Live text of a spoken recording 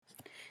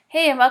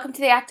Hey, and welcome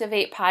to the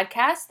Activate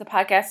podcast. The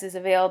podcast is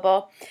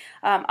available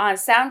on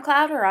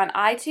SoundCloud or on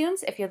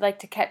iTunes if you'd like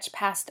to catch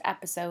past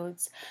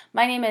episodes.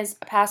 My name is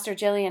Pastor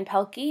Jillian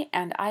Pelkey,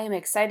 and I am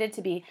excited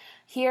to be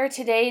here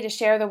today to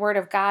share the Word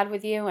of God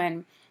with you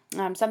and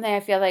something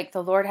I feel like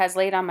the Lord has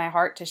laid on my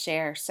heart to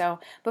share. So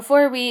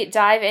before we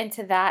dive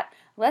into that,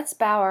 let's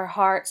bow our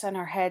hearts and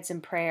our heads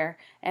in prayer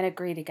and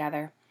agree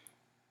together.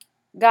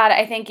 God,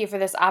 I thank you for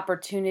this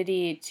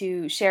opportunity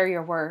to share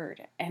your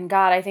word. And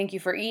God, I thank you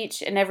for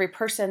each and every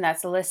person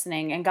that's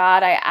listening. And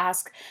God, I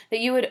ask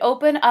that you would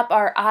open up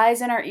our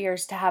eyes and our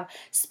ears to have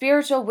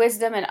spiritual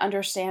wisdom and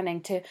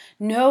understanding, to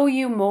know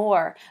you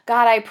more.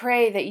 God, I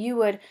pray that you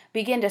would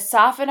begin to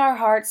soften our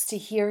hearts to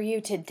hear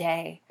you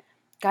today.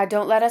 God,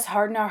 don't let us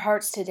harden our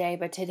hearts today,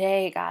 but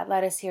today, God,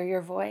 let us hear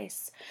your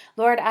voice.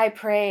 Lord, I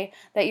pray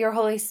that your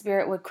Holy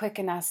Spirit would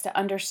quicken us to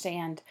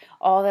understand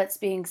all that's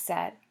being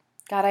said.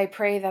 God, I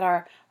pray that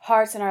our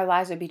hearts and our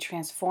lives would be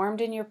transformed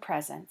in your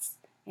presence.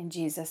 In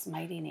Jesus'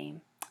 mighty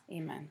name,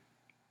 amen.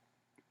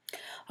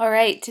 All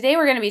right, today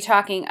we're going to be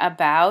talking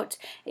about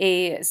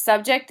a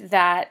subject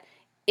that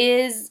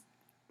is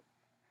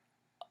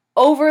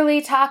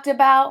overly talked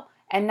about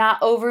and not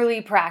overly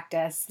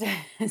practiced.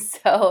 This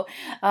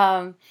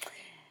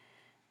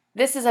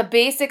is a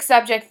basic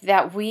subject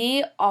that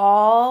we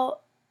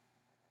all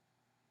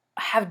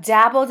have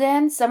dabbled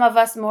in, some of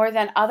us more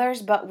than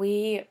others, but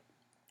we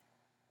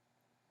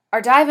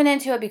are diving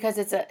into it because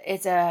it's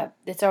a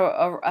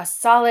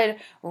solid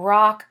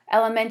rock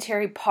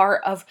elementary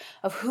part of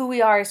who we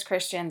are as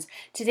Christians.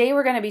 Today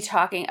we're going to be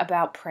talking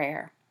about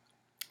prayer.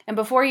 And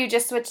before you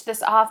just switch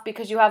this off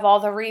because you have all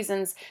the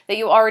reasons that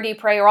you already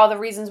pray or all the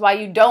reasons why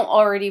you don't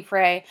already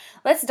pray,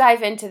 let's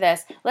dive into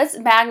this. Let's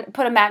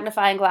put a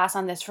magnifying glass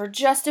on this for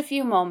just a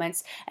few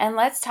moments, and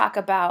let's talk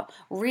about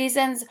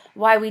reasons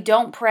why we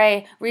don't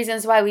pray,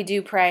 reasons why we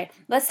do pray.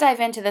 Let's dive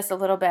into this a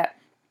little bit.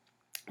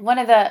 One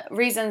of the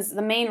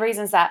main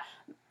reasons that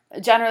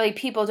generally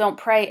people don't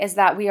pray is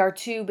that we are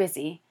too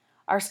busy.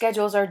 Our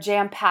schedules are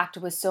jam-packed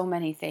with so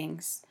many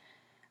things.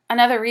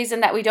 Another reason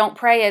that we don't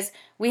pray is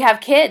we have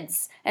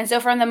kids. And so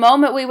from the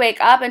moment we wake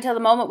up until the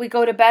moment we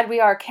go to bed,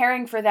 we are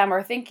caring for them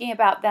or thinking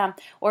about them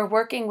or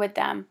working with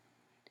them.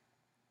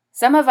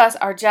 Some of us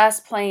are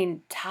just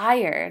plain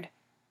tired.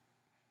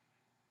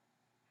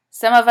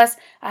 Some of us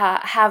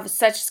have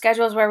such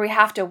schedules where we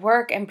have to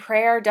work and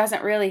prayer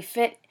doesn't really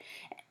fit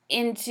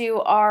into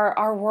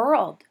our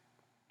world.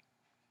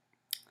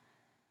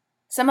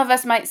 Some of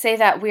us might say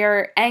that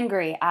we're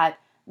angry at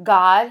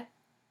God,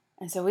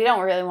 and so we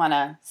don't really want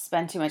to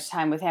spend too much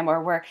time with him, or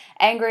we're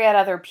angry at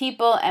other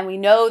people, and we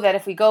know that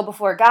if we go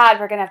before God,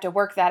 we're going to have to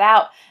work that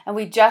out, and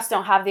we just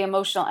don't have the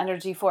emotional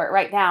energy for it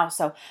right now,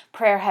 so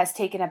prayer has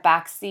taken a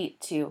back seat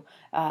to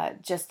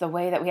just the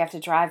way that we have to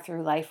drive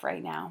through life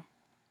right now.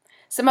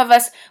 Some of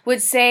us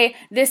would say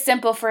this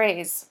simple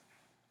phrase.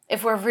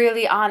 If we're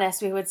really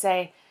honest, we would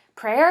say,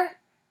 prayer?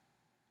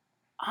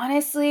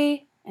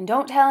 Honestly, and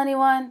don't tell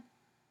anyone,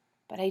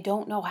 but I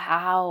don't know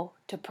how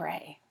to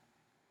pray.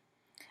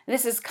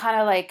 This is kind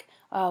of like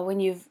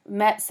when you've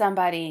met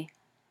somebody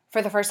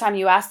for the first time,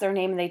 you ask their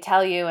name and they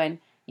tell you and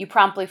you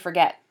promptly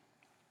forget.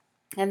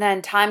 And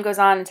then time goes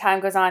on and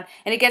time goes on.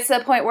 And it gets to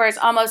the point where it's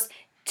almost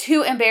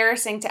too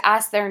embarrassing to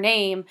ask their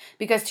name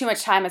because too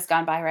much time has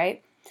gone by,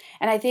 right?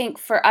 And I think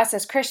for us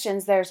as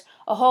Christians, there's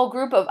a whole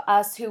group of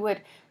us who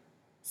would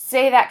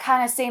say that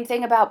kind of same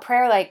thing about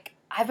prayer. Like,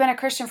 I've been a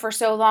Christian for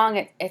so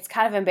long, it's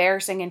kind of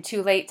embarrassing and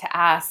too late to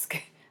ask,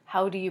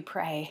 how do you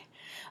pray?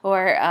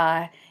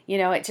 Or,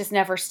 it just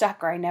never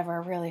stuck, or I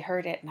never really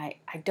heard it, and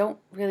I don't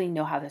really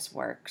know how this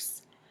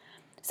works.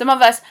 Some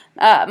of us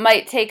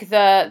might take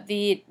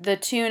the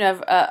tune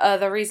of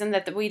the reason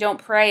that we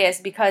don't pray is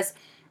because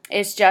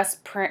it's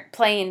just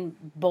plain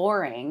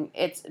boring.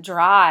 It's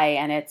dry,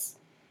 and it's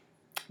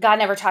God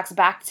never talks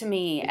back to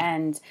me,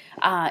 and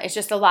it's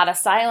just a lot of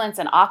silence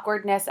and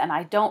awkwardness, and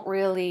I don't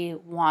really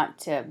want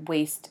to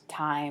waste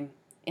time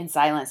in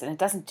silence, and it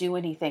doesn't do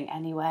anything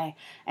anyway.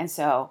 And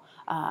so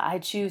I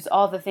choose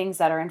all the things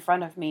that are in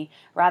front of me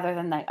rather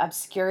than the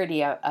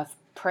obscurity of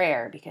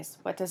prayer, because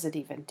what does it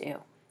even do?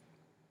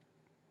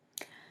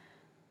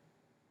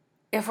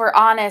 If we're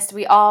honest,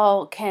 we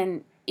all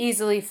can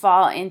easily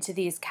fall into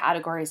these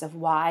categories of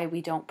why we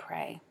don't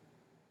pray.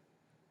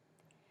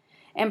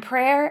 And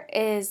prayer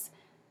is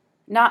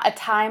not a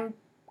time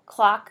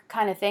clock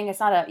kind of thing. It's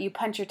not you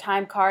punch your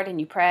time card and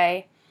you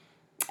pray.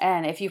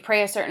 And if you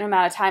pray a certain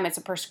amount of time, it's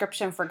a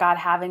prescription for God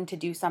having to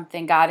do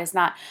something. God is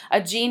not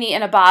a genie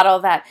in a bottle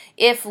that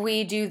if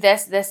we do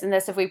this, this, and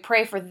this, if we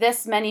pray for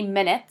this many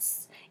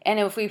minutes, and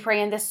if we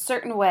pray in this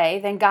certain way,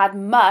 then God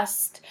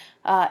must,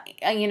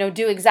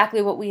 do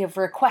exactly what we have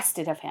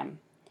requested of him.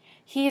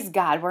 He's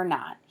God, we're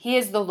not. He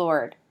is the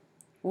Lord.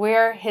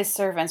 We're his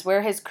servants.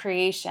 We're his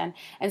creation.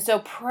 And so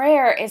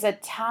prayer is a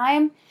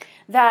time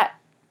that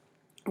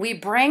we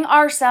bring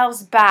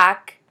ourselves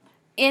back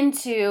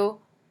into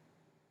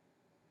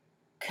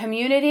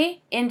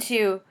community,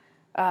 into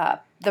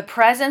the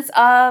presence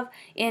of,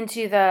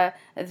 into the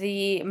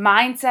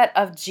mindset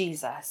of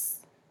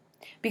Jesus.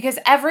 Because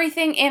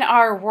everything in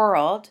our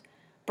world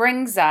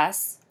brings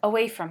us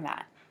away from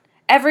that.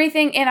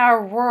 Everything in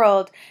our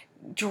world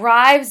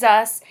drives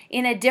us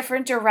in a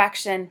different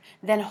direction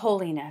than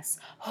holiness.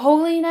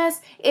 Holiness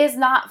is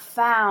not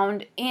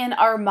found in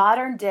our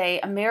modern day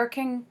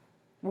American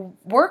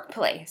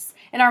workplace,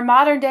 in our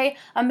modern day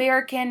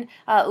American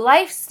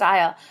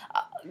lifestyle.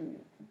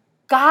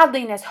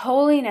 Godliness,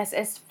 holiness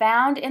is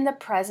found in the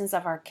presence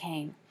of our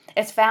King.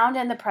 It's found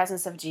in the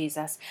presence of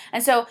Jesus.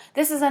 And so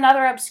this is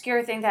another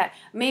obscure thing that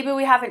maybe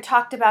we haven't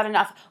talked about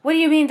enough. What do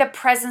you mean the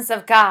presence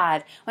of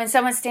God? When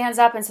someone stands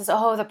up and says,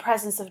 oh, the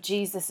presence of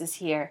Jesus is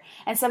here.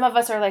 And some of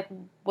us are like,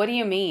 what do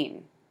you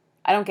mean?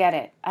 I don't get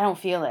it. I don't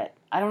feel it.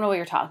 I don't know what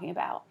you're talking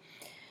about.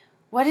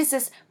 What is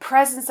this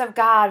presence of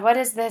God? What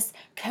is this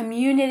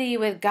community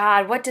with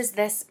God? What does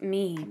this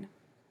mean?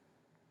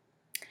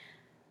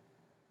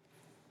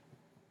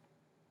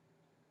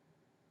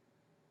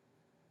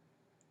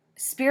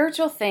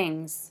 Spiritual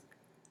things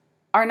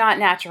are not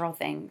natural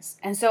things,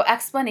 and so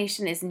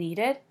explanation is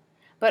needed,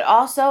 but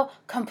also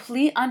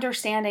complete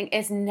understanding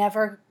is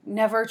never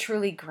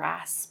truly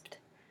grasped.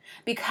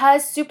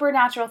 Because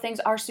supernatural things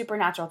are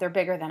supernatural, they're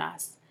bigger than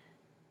us.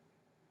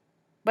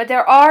 But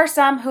there are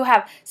some who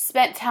have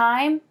spent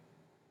time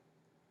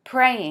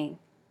praying.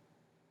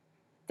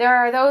 There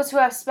are those who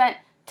have spent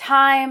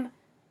time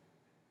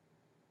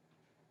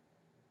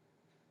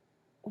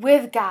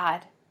with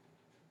God.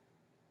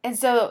 And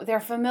so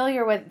they're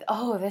familiar with,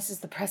 oh, this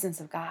is the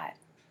presence of God.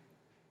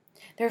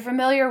 They're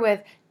familiar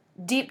with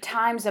deep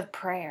times of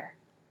prayer.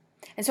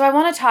 And so I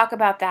want to talk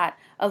about that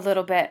a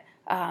little bit.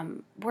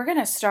 We're going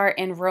to start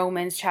in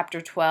Romans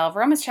chapter 12.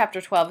 Romans chapter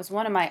 12 is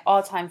one of my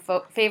all-time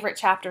favorite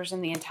chapters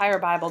in the entire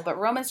Bible. But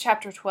Romans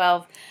chapter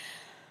 12,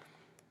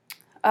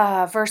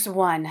 verse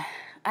 1.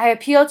 I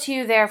appeal to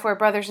you, therefore,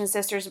 brothers and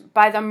sisters,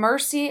 by the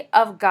mercy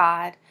of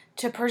God,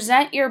 to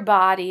present your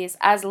bodies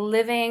as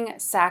living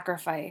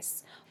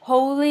sacrifice,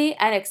 holy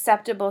and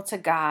acceptable to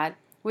God,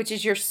 which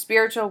is your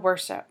spiritual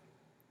worship.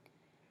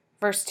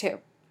 Verse 2.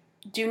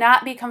 Do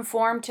not be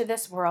conformed to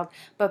this world,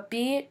 but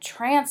be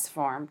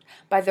transformed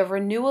by the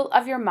renewal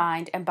of your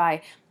mind, and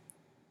by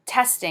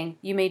testing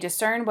you may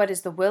discern what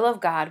is the will of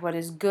God, what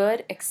is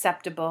good,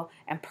 acceptable,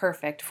 and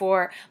perfect.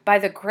 For by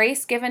the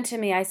grace given to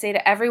me, I say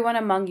to everyone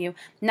among you,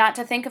 not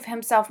to think of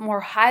himself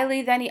more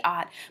highly than he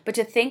ought, but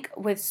to think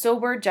with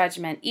sober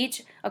judgment,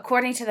 each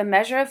according to the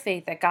measure of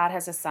faith that God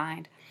has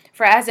assigned.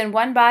 For as in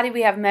one body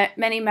we have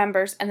many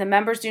members, and the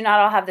members do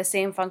not all have the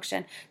same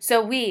function, so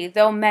we,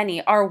 though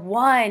many, are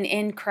one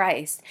in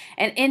Christ,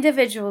 and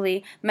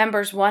individually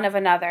members one of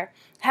another,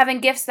 having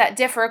gifts that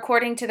differ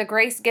according to the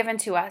grace given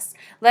to us.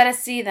 Let us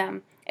see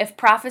them. If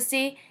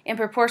prophecy, in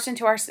proportion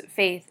to our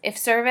faith. If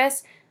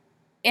service,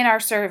 in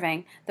our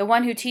serving, the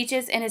one who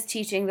teaches in his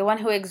teaching, the one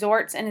who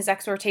exhorts in his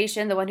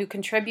exhortation, the one who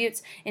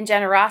contributes in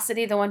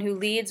generosity, the one who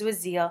leads with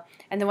zeal,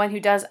 and the one who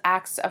does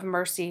acts of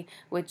mercy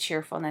with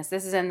cheerfulness.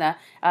 This is in the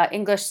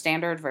English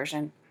Standard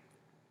Version.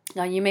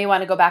 Now, you may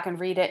want to go back and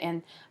read it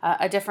in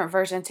a different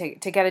version to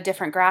get a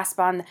different grasp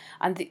on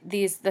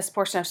this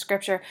portion of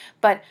Scripture.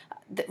 But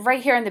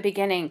right here in the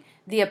beginning,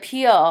 the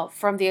appeal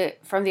from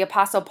the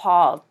Apostle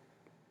Paul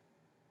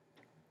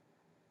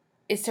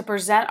is to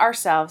present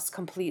ourselves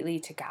completely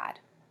to God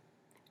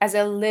as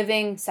a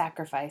living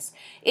sacrifice.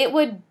 It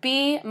would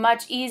be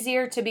much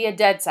easier to be a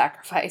dead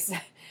sacrifice,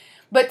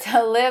 but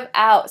to live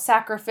out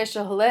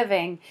sacrificial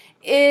living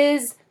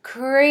is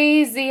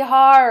crazy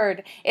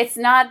hard. It's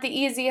not the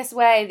easiest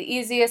way. The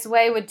easiest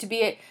way would to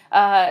be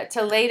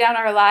to lay down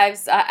our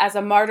lives as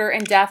a martyr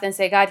in death and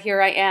say, God,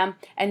 here I am,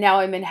 and now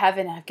I'm in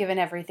heaven. I've given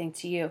everything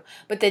to you.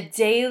 But the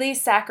daily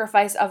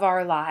sacrifice of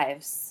our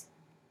lives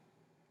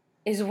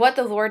is what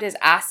the Lord is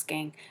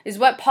asking, is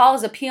what Paul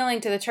is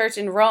appealing to the church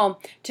in Rome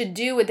to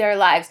do with their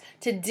lives,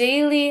 to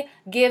daily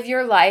give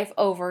your life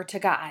over to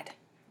God.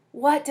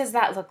 What does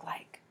that look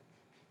like?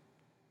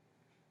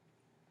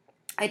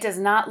 It does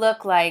not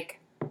look like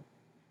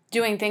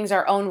doing things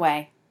our own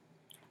way.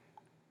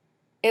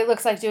 It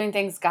looks like doing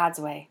things God's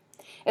way.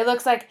 It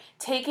looks like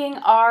taking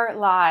our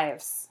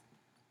lives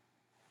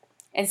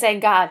and saying,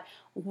 God,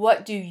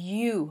 what do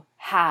you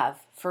have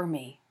for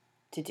me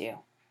to do?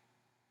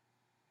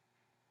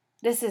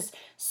 This is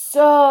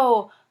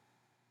so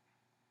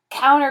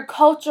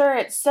counterculture.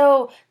 It's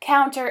so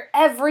counter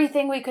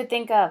everything we could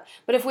think of.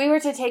 But if we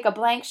were to take a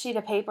blank sheet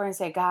of paper and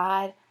say,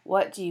 God,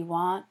 what do you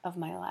want of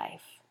my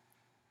life?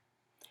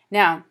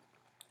 Now,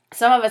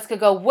 some of us could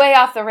go way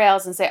off the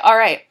rails and say, all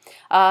right,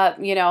 I'm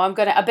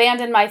going to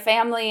abandon my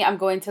family. I'm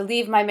going to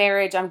leave my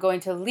marriage. I'm going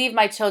to leave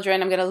my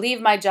children. I'm going to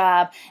leave my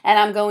job, and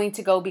I'm going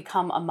to go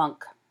become a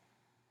monk.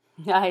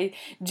 I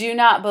do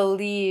not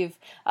believe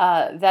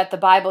that the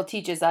Bible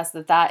teaches us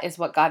that is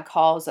what God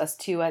calls us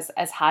to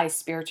as high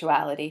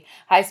spirituality.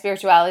 High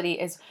spirituality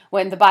is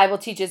when the Bible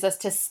teaches us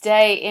to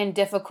stay in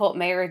difficult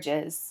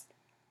marriages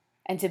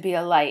and to be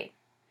a light,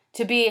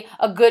 to be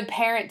a good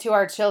parent to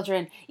our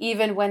children,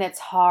 even when it's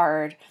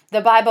hard.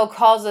 The Bible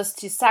calls us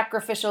to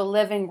sacrificial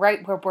living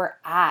right where we're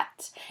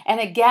at. And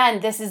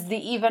again, this is the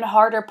even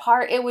harder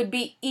part. It would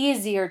be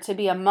easier to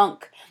be a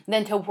monk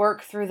than to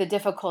work through the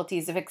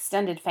difficulties of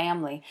extended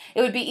family.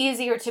 It would be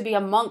easier to be a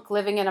monk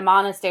living in a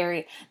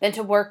monastery than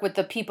to work with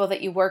the people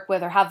that you work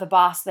with or have the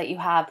boss that you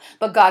have.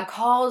 But God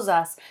calls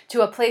us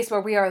to a place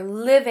where we are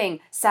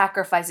living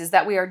sacrifices,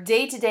 that we are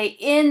day to day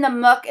in the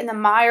muck and the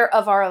mire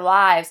of our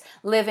lives,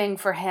 living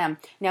for Him.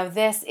 Now,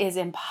 this is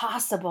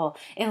impossible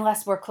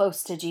unless we're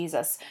close to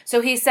Jesus.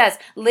 So He says,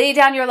 lay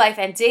down your life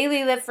and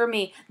daily live for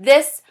me.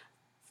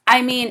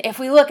 If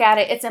we look at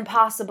it, it's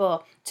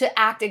impossible to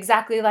act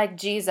exactly like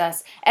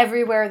Jesus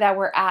everywhere that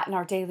we're at in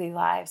our daily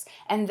lives.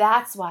 And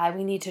that's why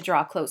we need to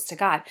draw close to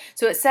God.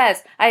 So it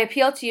says, I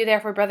appeal to you,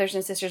 therefore, brothers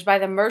and sisters, by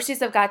the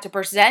mercies of God, to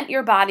present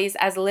your bodies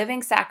as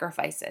living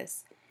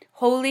sacrifices,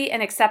 holy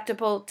and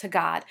acceptable to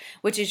God,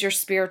 which is your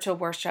spiritual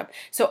worship.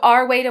 So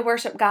our way to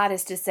worship God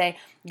is to say,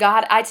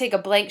 God, I take a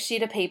blank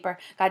sheet of paper.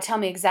 God, tell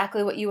me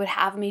exactly what you would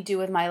have me do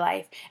with my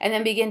life. And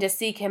then begin to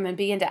seek Him and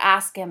begin to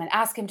ask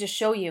Him to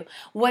show you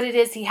what it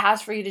is He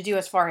has for you to do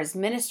as far as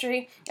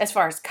ministry, as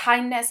far as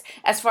kindness,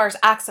 as far as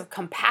acts of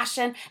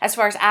compassion, as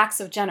far as acts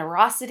of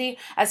generosity,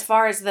 as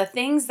far as the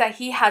things that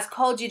He has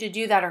called you to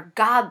do that are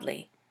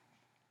godly.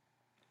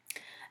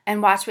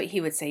 And watch what He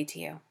would say to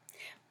you.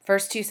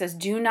 Verse 2 says,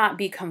 do not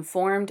be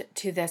conformed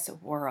to this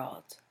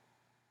world.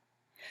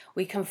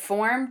 We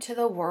conform to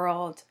the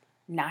world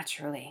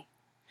naturally.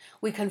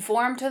 We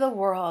conform to the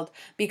world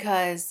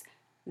because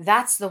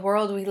that's the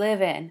world we live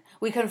in.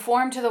 We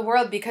conform to the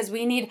world because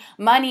we need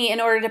money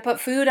in order to put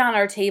food on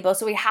our table,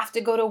 so we have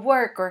to go to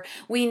work, or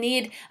we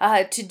need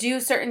to do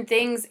certain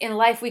things in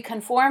life. We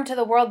conform to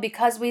the world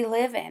because we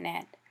live in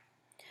it.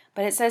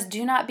 But it says,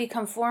 do not be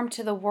conformed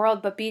to the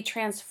world, but be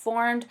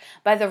transformed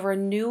by the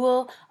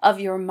renewal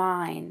of your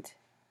mind.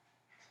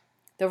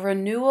 The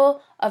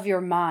renewal of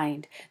your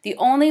mind. The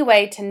only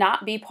way to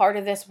not be part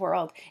of this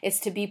world is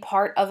to be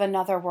part of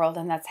another world,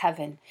 and that's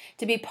heaven.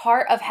 To be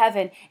part of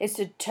heaven is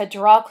to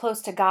draw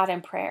close to God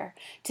in prayer.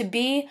 To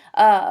be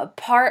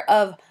part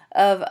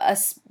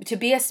to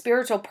be a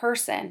spiritual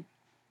person.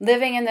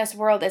 Living in this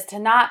world is to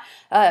not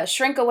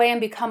shrink away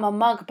and become a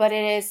monk, but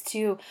it is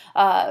to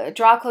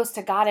draw close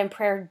to God in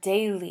prayer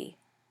daily.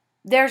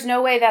 There's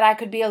no way that I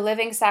could be a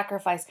living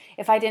sacrifice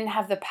if I didn't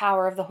have the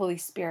power of the Holy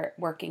Spirit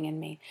working in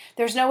me.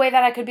 There's no way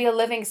that I could be a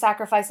living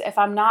sacrifice if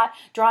I'm not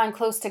drawing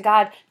close to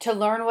God to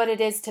learn what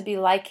it is to be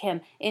like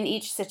Him in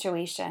each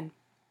situation.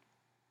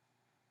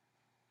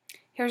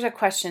 Here's a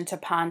question to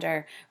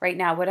ponder right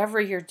now.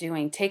 Whatever you're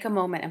doing, take a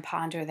moment and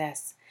ponder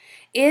this.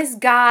 Is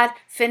God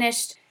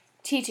finished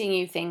teaching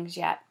you things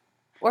yet?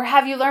 Or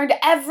have you learned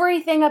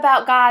everything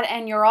about God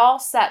and you're all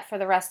set for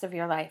the rest of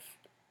your life?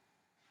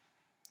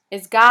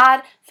 Is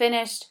God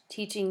finished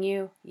teaching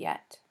you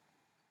yet?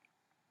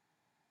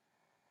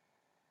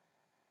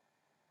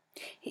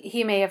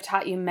 He may have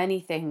taught you many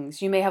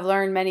things. You may have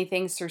learned many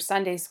things through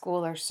Sunday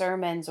school or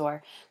sermons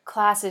or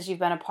classes you've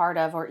been a part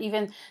of, or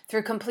even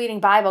through completing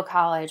Bible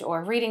college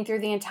or reading through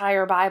the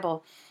entire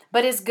Bible.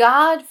 But is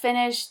God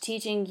finished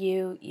teaching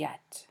you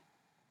yet?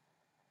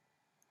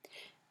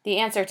 The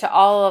answer to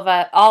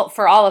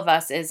for all of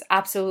us is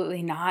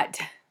absolutely not.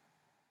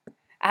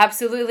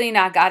 Absolutely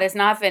not. God is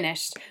not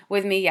finished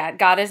with me yet.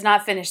 God is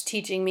not finished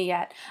teaching me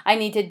yet. I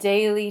need to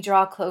daily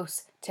draw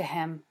close to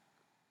Him.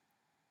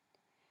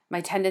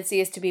 My tendency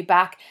is to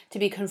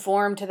be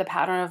conformed to the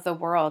pattern of the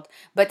world,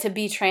 but to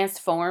be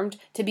transformed,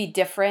 to be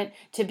different,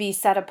 to be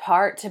set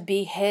apart, to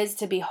be His,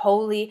 to be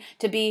holy,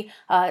 to be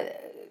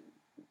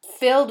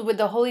filled with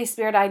the Holy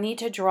Spirit. I need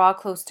to draw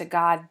close to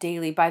God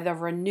daily by the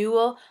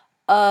renewal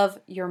of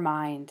your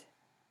mind.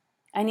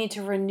 I need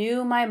to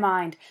renew my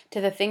mind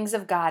to the things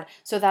of God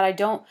so that I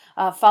don't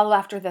follow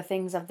after the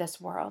things of this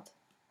world.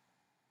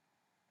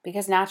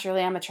 Because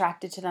naturally I'm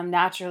attracted to them.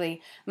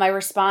 Naturally, my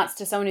response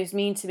to someone who's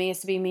mean to me is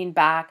to be mean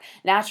back.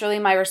 Naturally,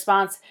 my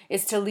response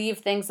is to leave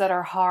things that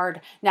are hard.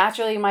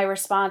 Naturally, my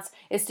response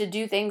is to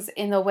do things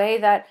in the way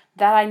that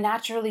I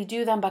naturally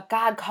do them. But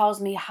God calls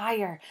me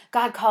higher.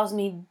 God calls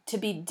me to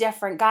be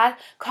different. God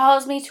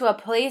calls me to a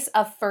place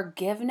of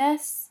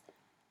forgiveness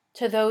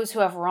to those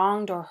who have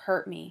wronged or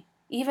hurt me,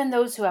 even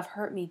those who have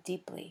hurt me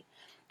deeply.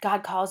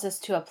 God calls us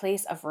to a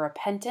place of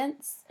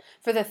repentance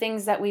for the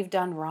things that we've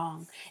done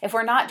wrong. If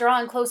we're not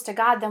drawing close to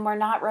God, then we're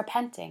not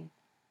repenting.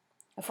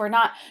 If we're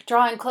not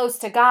drawing close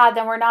to God,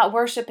 then we're not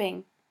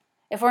worshiping.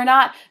 If we're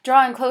not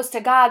drawing close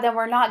to God, then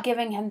we're not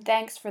giving Him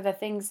thanks for the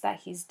things that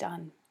He's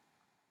done.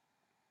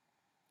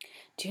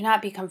 Do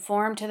not be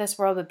conformed to this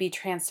world, but be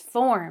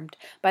transformed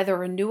by the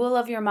renewal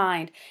of your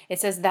mind. It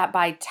says that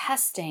by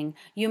testing,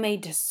 you may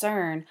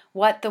discern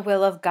what the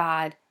will of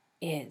God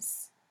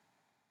is.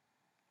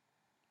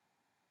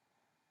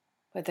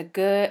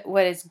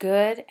 What is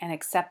good and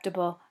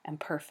acceptable and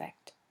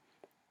perfect.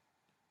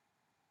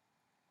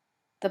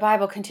 The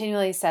Bible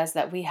continually says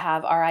that we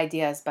have our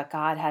ideas, but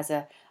God has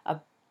a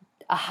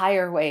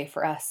higher way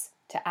for us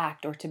to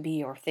act or to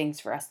be or things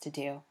for us to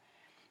do.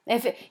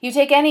 If you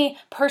take any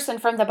person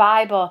from the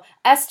Bible,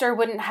 Esther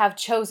wouldn't have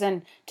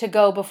chosen to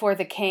go before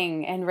the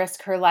king and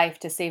risk her life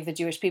to save the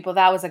Jewish people.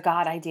 That was a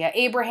God idea.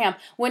 Abraham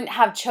wouldn't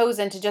have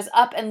chosen to just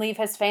up and leave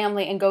his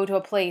family and go to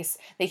a place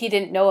that he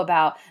didn't know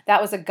about.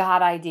 That was a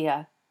God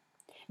idea.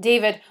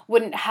 David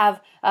wouldn't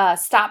have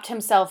stopped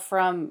himself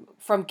from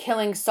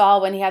killing Saul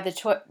when he had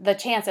the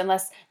chance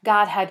unless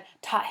God had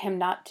taught him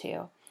not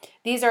to.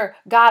 These are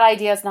God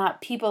ideas, not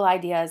people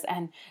ideas,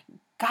 and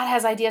God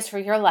has ideas for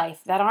your life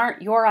that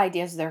aren't your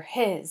ideas, they're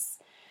His.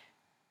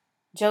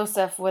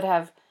 Joseph would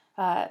have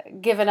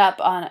given up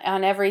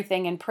on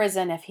everything in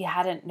prison if he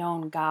hadn't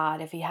known God,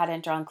 if he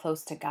hadn't drawn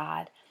close to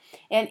God.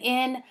 And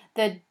in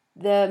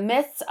the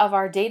midst of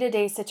our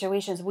day-to-day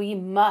situations, we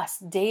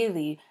must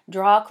daily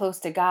draw close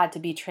to God to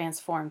be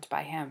transformed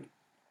by Him.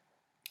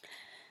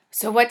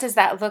 So what does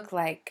that look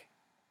like?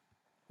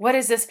 What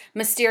is this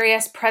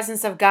mysterious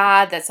presence of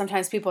God that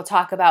sometimes people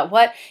talk about?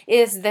 What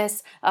is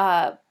this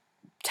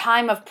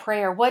time of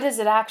prayer? What does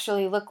it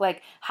actually look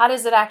like? How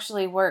does it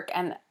actually work?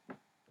 And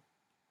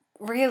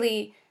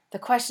really, the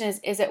question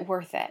is it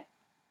worth it?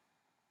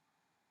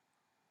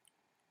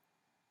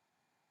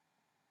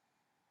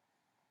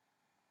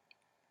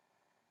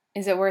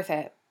 Is it worth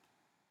it?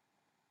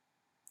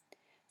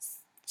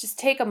 Just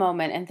take a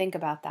moment and think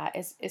about that.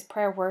 Is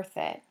prayer worth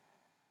it?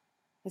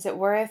 Is it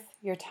worth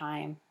your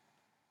time?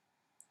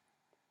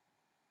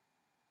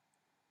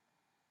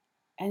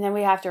 And then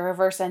we have to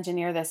reverse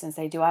engineer this and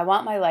say, do I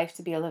want my life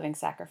to be a living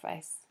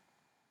sacrifice?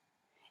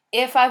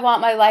 If I want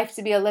my life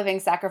to be a living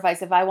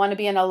sacrifice, if I want to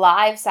be an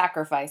alive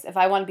sacrifice, if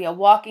I want to be a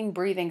walking,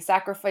 breathing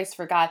sacrifice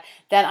for God,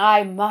 then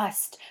I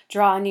must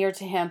draw near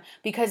to Him,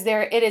 because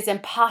it is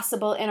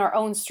impossible in our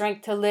own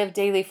strength to live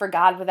daily for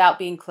God without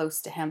being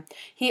close to Him.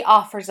 He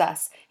offers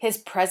us His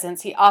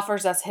presence. He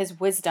offers us His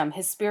wisdom,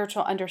 His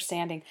spiritual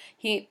understanding.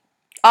 He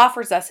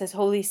offers us His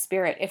Holy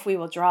Spirit if we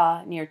will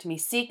draw near to me.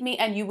 Seek me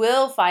and you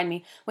will find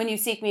me when you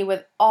seek me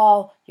with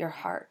all your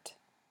heart.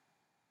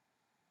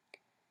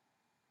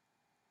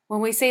 When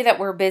we say that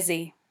we're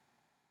busy,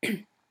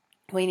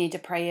 we need to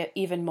pray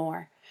even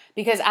more,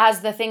 because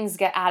as the things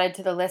get added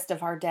to the list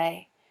of our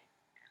day,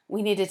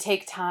 we need to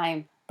take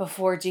time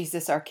before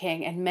Jesus, our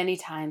King. And many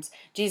times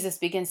Jesus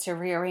begins to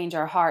rearrange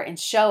our heart and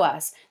show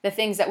us the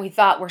things that we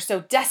thought were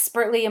so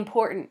desperately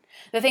important,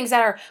 the things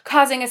that are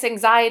causing us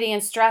anxiety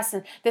and stress,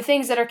 and the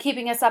things that are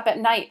keeping us up at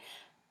night.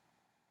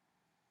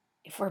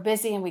 If we're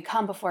busy and we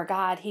come before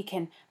God, He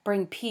can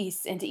bring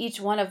peace into each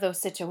one of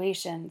those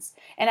situations.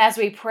 And as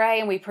we pray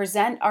and we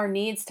present our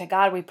needs to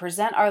God, we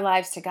present our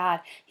lives to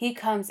God, He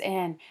comes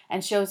in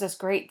and shows us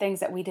great things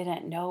that we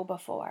didn't know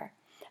before.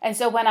 And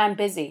so when I'm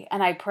busy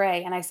and I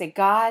pray and I say,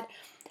 God,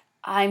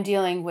 I'm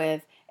dealing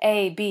with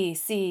A, B,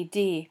 C,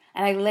 D,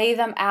 and I lay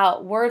them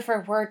out word for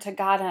word to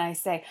God, and I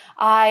say,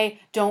 I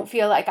don't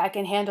feel like I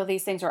can handle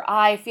these things, or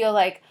I feel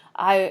like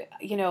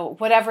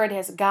whatever it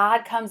is,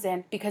 God comes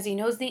in because He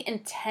knows the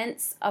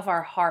intents of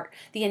our heart,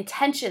 the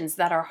intentions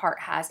that our heart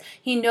has.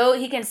 He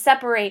can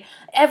separate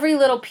every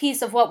little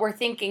piece of what we're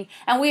thinking,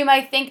 and we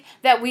might think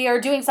that we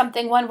are doing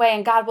something one way,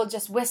 and God will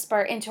just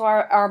whisper into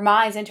our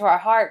minds, into our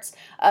hearts,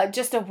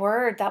 just a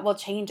word that will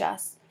change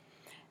us.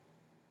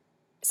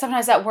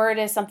 Sometimes that word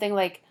is something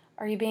like,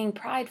 are you being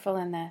prideful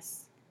in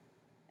this?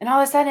 And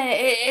all of a sudden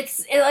it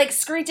like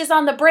screeches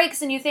on the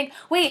brakes and you think,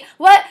 wait,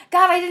 what?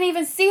 God, I didn't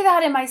even see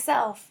that in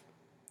myself.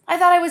 I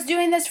thought I was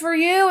doing this for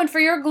you and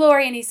for your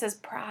glory. And He says,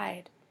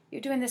 pride.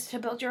 You're doing this to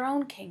build your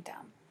own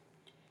kingdom.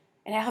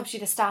 And it helps you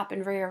to stop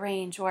and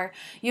rearrange, or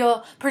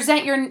you'll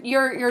present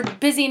your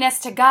busyness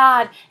to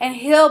God and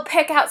He'll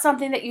pick out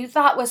something that you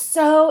thought was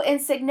so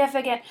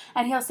insignificant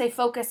and He'll say,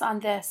 focus on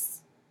this.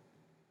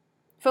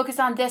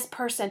 Focus on this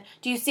person.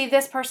 Do you see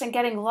this person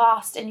getting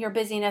lost in your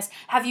busyness?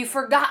 Have you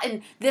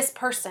forgotten this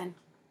person?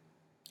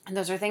 And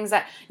those are things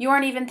that you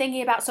aren't even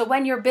thinking about. So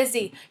when you're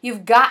busy,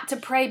 you've got to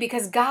pray,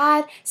 because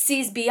God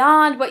sees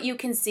beyond what you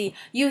can see.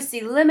 You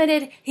see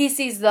limited, He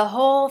sees the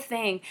whole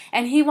thing.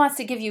 And He wants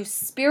to give you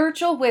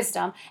spiritual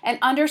wisdom and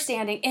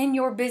understanding in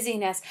your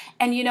busyness.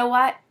 And you know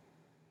what?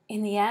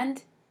 In the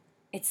end,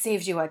 it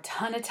saves you a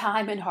ton of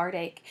time and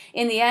heartache.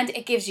 In the end,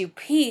 it gives you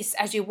peace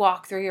as you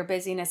walk through your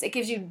busyness. It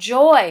gives you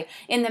joy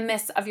in the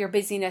midst of your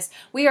busyness.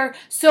 We are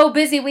so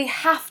busy, we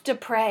have to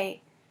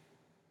pray.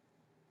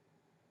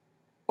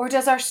 Or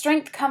does our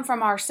strength come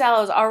from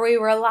ourselves? Are we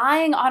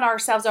relying on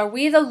ourselves? Are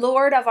we the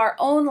Lord of our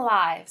own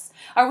lives?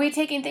 Are we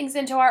taking things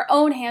into our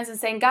own hands and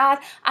saying, God,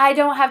 I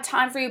don't have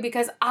time for you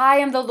because I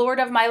am the Lord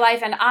of my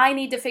life and I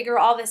need to figure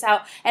all this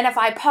out. And if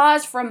I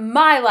pause from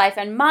my life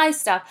and my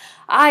stuff,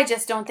 I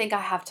just don't think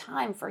I have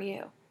time for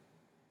you.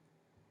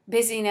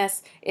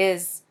 Busyness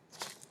is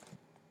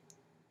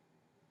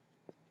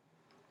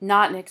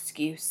not an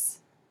excuse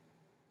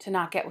to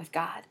not get with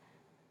God.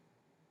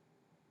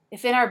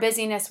 If in our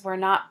busyness we're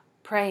not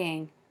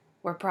praying,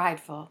 we're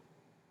prideful,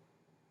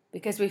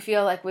 because we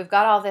feel like we've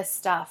got all this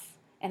stuff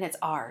and it's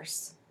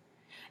ours.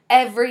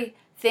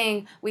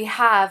 Everything we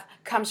have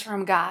comes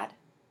from God.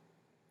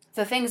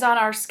 The things on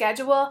our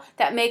schedule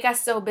that make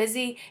us so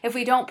busy, if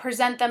we don't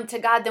present them to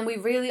God, then we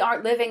really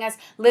aren't living as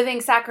living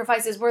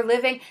sacrifices. We're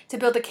living to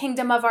build a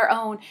kingdom of our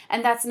own,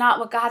 and that's not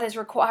what God has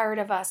required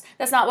of us.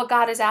 That's not what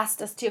God has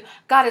asked us to.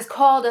 God has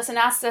called us and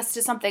asked us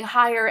to something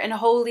higher and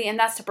holy, and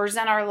that's to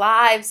present our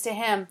lives to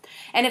Him.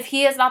 And if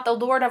He is not the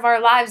Lord of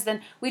our lives,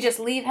 then we just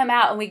leave Him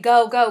out and we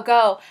go, go,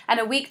 go. And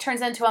a week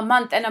turns into a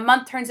month, and a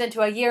month turns into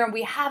a year, and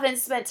we haven't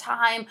spent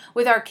time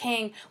with our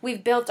King.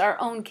 We've built our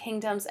own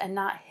kingdoms and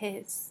not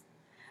His.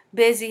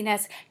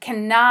 Busyness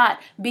cannot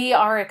be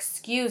our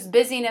excuse.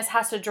 Busyness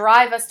has to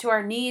drive us to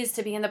our knees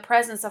to be in the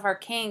presence of our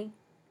King.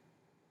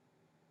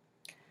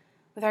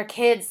 With our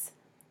kids,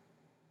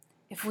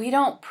 if we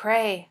don't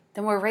pray,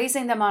 then we're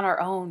raising them on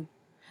our own.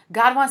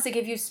 God wants to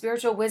give you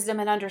spiritual wisdom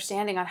and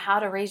understanding on how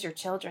to raise your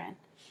children.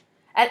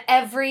 At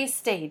every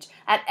stage,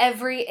 at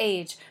every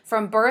age,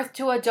 from birth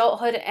to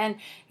adulthood, and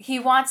He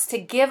wants to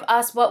give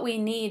us what we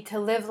need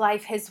to live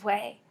life His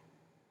way.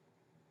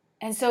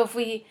 And so if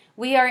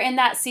we are in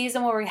that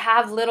season where we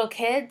have little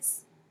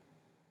kids,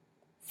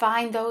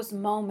 find those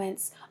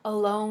moments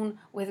alone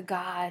with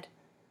God.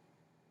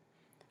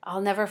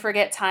 I'll never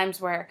forget times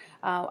where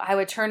I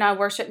would turn on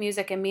worship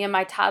music and me and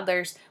my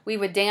toddlers, we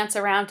would dance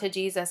around to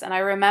Jesus. And I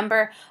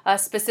remember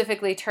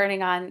specifically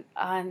turning on,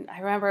 I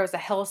remember it was a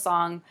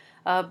Hillsong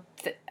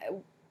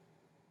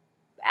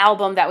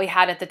album that we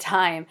had at the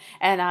time,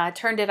 and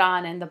turned it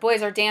on, and the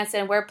boys are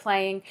dancing, we're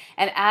playing,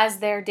 and as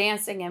they're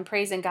dancing and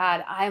praising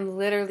God, I'm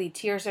literally,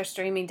 tears are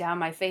streaming down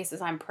my face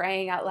as I'm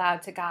praying out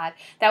loud to God.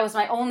 That was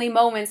my only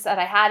moments that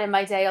I had in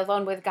my day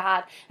alone with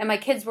God, and my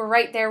kids were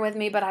right there with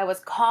me, but I was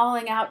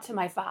calling out to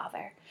my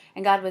Father,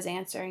 and God was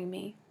answering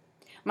me.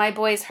 My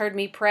boys heard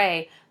me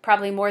pray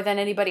probably more than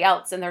anybody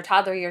else in their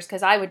toddler years,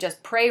 because I would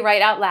just pray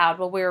right out loud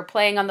while we were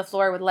playing on the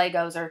floor with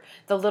Legos or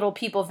the Little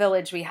People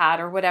Village we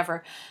had or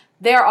whatever.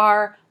 There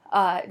are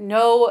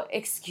no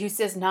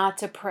excuses not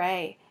to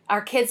pray.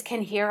 Our kids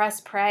can hear us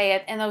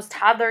pray in those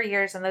toddler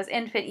years and those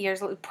infant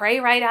years. Pray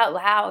right out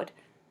loud.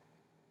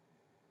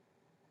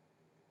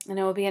 And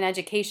it will be an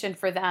education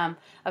for them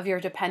of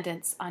your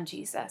dependence on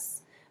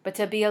Jesus. But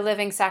to be a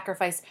living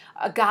sacrifice,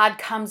 God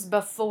comes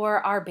before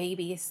our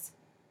babies.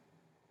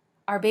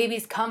 Our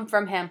babies come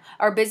from Him.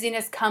 Our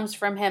busyness comes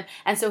from Him.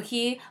 And so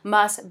He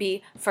must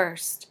be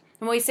first.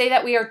 When we say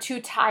that we are too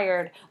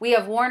tired, we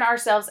have worn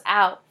ourselves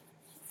out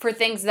for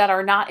things that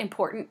are not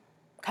important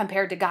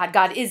compared to God.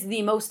 God is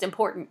the most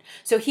important.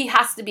 So He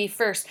has to be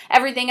first.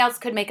 Everything else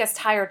could make us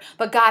tired,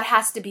 but God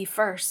has to be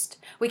first.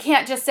 We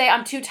can't just say,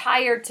 I'm too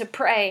tired to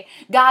pray.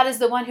 God is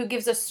the one who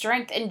gives us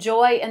strength and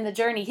joy in the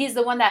journey. He's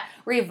the one that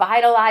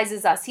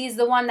revitalizes us. He's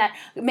the one that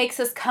makes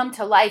us come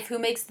to life, who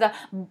makes the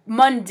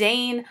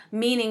mundane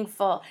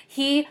meaningful.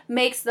 He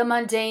makes the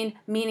mundane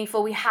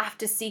meaningful. We have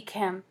to seek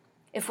Him.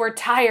 If we're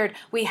tired,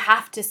 we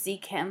have to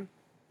seek Him.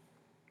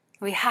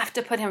 We have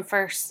to put Him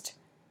first.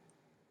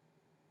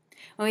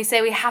 When we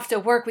say we have to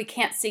work, we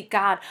can't seek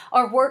God.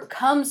 Our work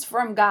comes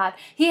from God.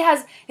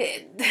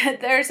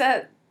 There's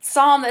a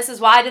psalm that says,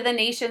 why do the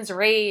nations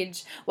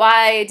rage?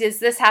 Why does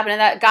this happen?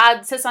 And that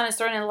God sits on His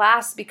throne and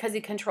laughs because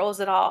He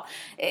controls it all.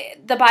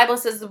 The Bible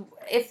says,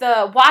 if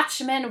the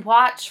watchmen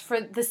watch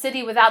for the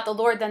city without the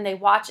Lord, then they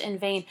watch in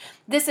vain.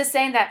 This is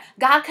saying that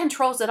God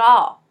controls it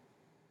all.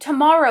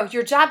 Tomorrow,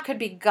 your job could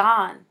be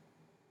gone.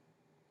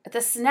 At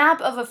the snap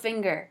of a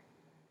finger,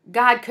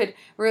 God could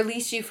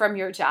release you from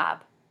your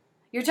job.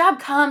 Your job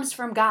comes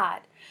from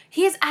God.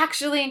 He is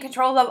actually in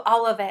control of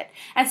all of it.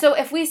 And so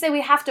if we say we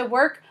have to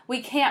work,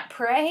 we can't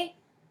pray,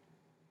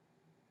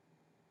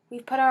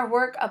 we've put our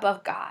work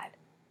above God.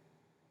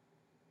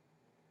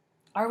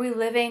 Are we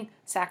living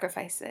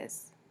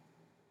sacrifices?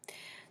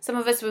 Some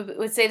of us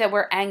would say that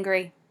we're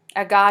angry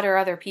at God or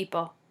other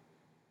people.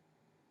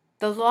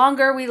 The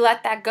longer we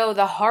let that go,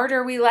 the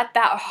harder we let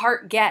that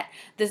heart get,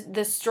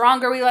 the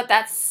stronger we let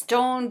that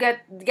stone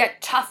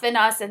get tough in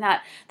us, and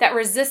that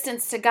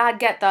resistance to God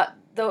get,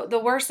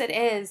 the worse it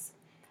is.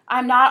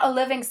 I'm not a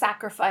living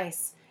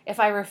sacrifice if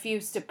I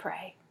refuse to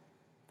pray.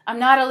 I'm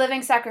not a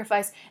living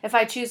sacrifice if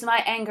I choose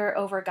my anger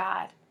over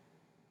God.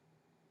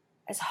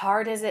 As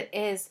hard as it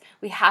is,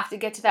 we have to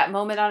get to that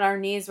moment on our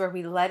knees where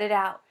we let it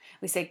out.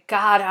 We say,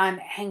 God, I'm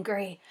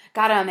angry.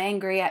 God, I'm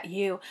angry at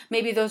you.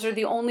 Maybe those are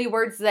the only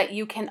words that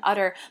you can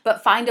utter,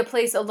 but find a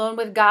place alone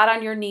with God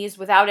on your knees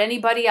without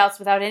anybody else,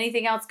 without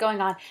anything else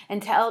going on,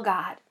 and tell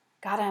God,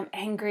 God, I'm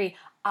angry.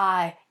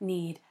 I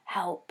need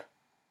help.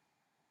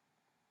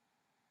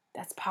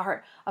 That's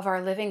part of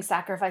our living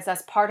sacrifice.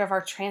 That's part of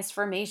our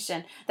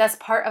transformation. That's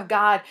part of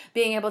God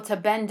being able to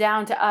bend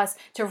down to us,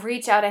 to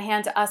reach out a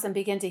hand to us and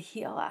begin to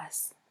heal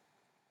us.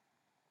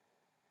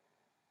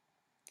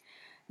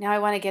 Now I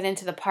want to get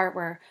into the part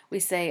where we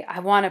say, I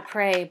want to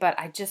pray, but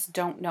I just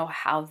don't know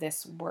how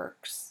this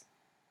works.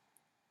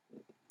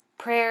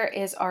 Prayer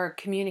is our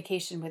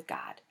communication with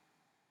God.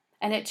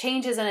 And it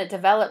changes and it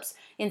develops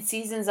in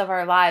seasons of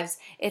our lives.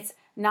 It's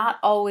not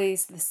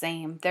always the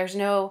same. There's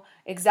no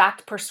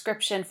exact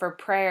prescription for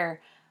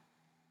prayer.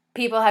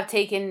 People have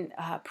taken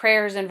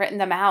prayers and written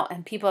them out,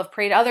 and people have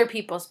prayed other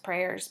people's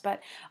prayers.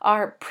 But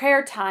our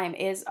prayer time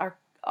is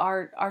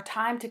our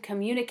time to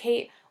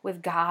communicate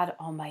with God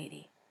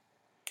Almighty.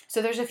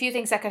 So there's a few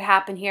things that could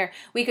happen here.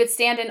 We could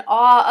stand in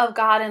awe of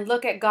God and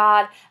look at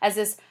God as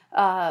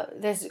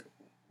this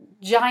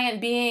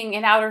giant being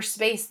in outer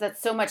space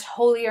that's so much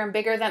holier and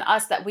bigger than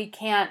us that we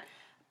can't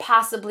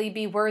possibly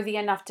be worthy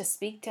enough to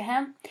speak to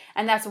him.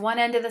 And that's one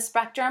end of the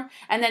spectrum.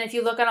 And then if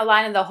you look on a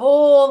line, and the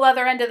whole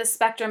other end of the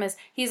spectrum is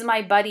he's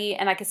my buddy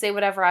and I can say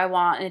whatever I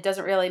want and it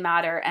doesn't really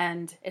matter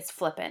and it's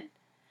flippant.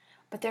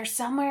 But there's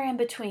somewhere in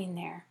between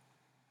there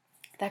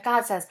that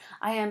God says,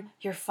 I am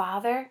your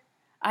Father,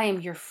 I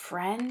am your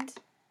friend,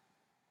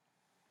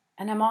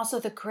 and I'm also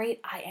the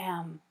great I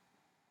am.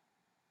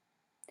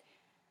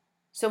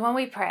 So when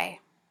we pray,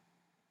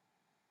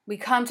 we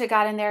come to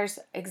God, and there's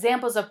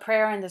examples of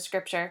prayer in the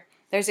scripture.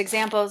 There's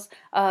examples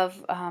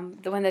of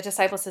when the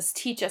disciples says,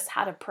 teach us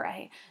how to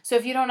pray. So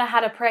if you don't know how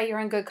to pray, you're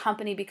in good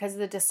company, because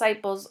the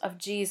disciples of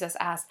Jesus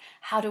asked,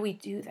 how do we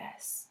do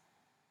this?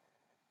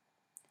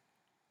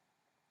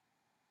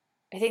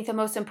 I think the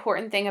most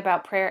important thing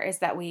about prayer is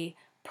that we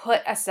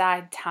put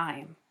aside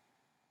time.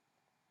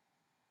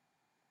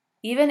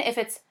 Even if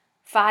it's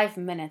 5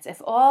 minutes,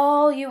 if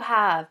all you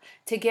have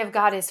to give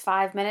God is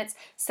 5 minutes,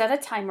 set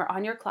a timer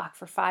on your clock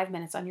for 5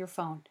 minutes on your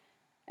phone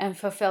and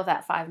fulfill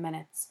that 5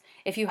 minutes.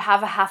 If you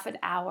have a half an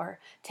hour,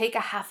 take a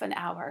half an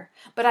hour.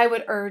 But I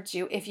would urge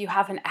you, if you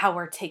have an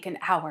hour, take an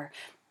hour.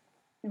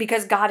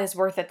 Because God is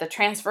worth it. The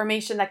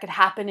transformation that could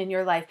happen in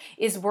your life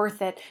is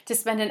worth it. To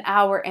spend an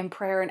hour in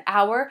prayer, an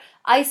hour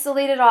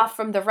isolated off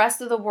from the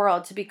rest of the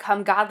world, to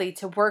become godly,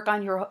 to work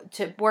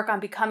on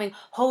becoming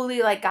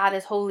holy like God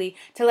is holy,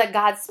 to let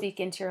God speak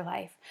into your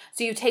life.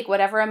 So you take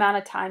whatever amount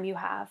of time you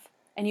have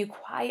and you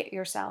quiet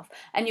yourself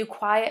and you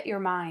quiet your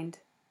mind.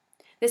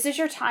 This is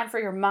your time for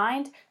your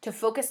mind to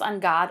focus on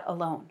God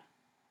alone,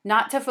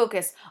 not to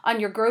focus on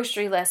your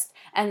grocery list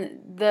and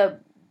the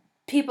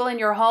people in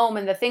your home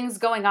and the things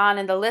going on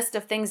and the list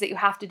of things that you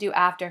have to do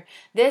after.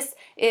 This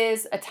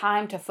is a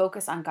time to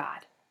focus on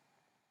God.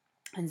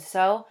 And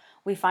so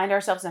we find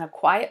ourselves in a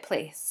quiet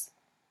place,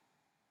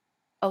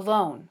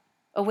 alone,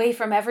 away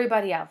from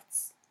everybody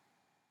else.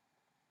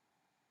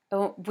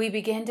 We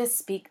begin to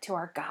speak to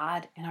our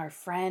God and our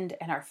friend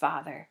and our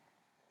Father.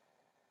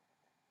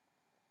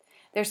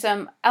 There's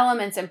some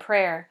elements in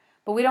prayer,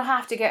 but we don't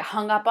have to get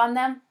hung up on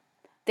them.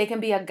 They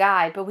can be a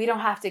guide, but we don't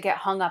have to get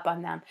hung up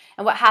on them.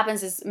 And what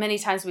happens is many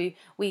times we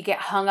get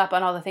hung up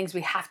on all the things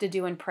we have to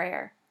do in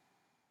prayer.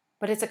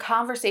 But it's a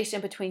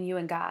conversation between you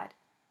and God.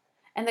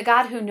 And the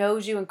God who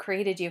knows you and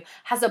created you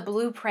has a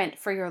blueprint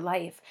for your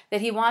life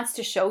that he wants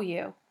to show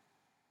you.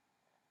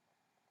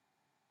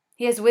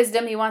 He has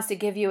wisdom he wants to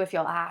give you if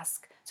you'll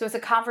ask. So it's a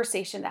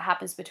conversation that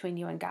happens between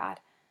you and God.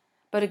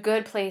 But a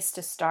good place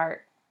to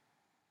start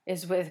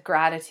is with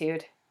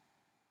gratitude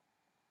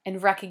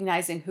and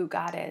recognizing who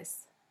God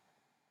is.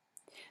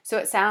 So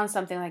it sounds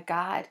something like,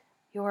 God,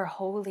 you are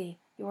holy,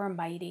 you are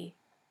mighty.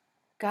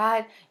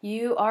 God,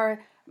 you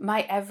are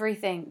my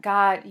everything.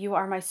 God, you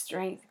are my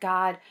strength.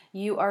 God,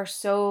 you are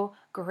so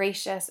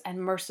gracious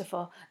and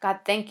merciful. God,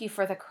 thank you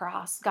for the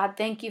cross. God,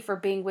 thank you for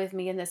being with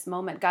me in this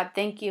moment. God,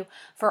 thank you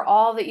for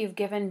all that you've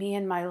given me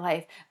in my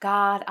life.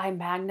 God, I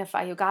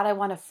magnify you. God, I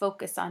want to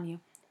focus on you.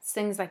 It's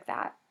things like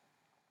that.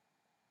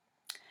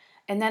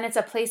 And then it's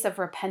a place of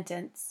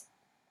repentance.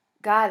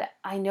 God,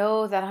 I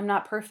know that I'm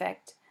not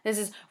perfect. This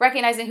is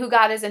recognizing who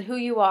God is and who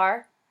you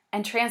are,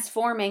 and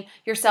transforming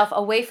yourself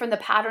away from the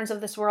patterns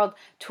of this world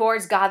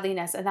towards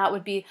godliness. And that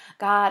would be,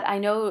 God, I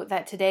know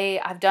that today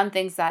I've done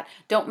things that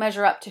don't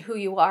measure up to who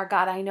you are.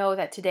 God, I know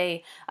that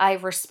today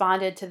I've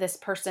responded to this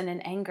person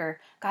in anger.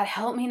 God,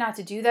 help me not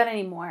to do that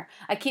anymore.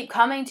 I keep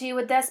coming to you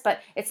with this,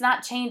 but it's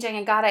not changing.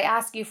 And God, I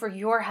ask you for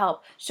your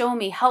help. Show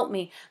me, help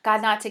me,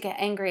 God, not to get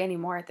angry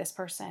anymore at this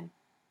person.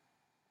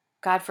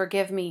 God,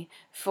 forgive me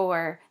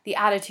for the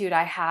attitude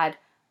I had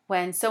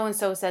when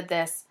so-and-so said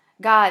this.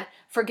 God,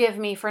 forgive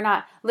me for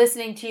not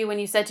listening to you when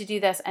you said to do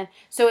this. And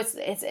so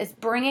it's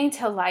bringing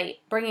to light,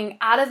 bringing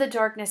out of the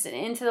darkness and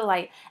into the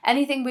light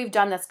anything we've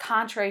done that's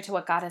contrary to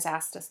what God has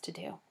asked us to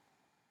do.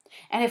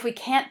 And if we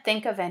can't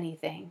think of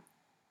anything,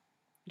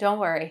 don't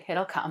worry,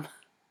 it'll come.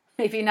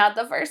 Maybe not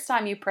the first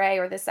time you pray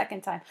or the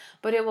second time,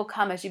 but it will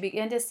come as you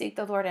begin to seek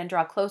the Lord and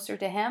draw closer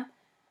to him.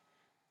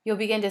 You'll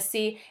begin to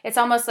see, it's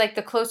almost like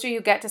the closer you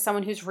get to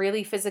someone who's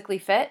really physically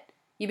fit,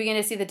 you begin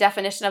to see the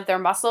definition of their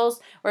muscles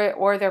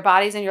or their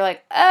bodies, and you're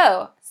like,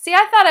 oh, see,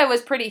 I thought I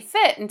was pretty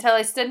fit until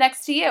I stood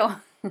next to you.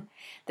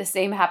 The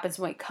same happens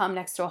when we come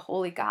next to a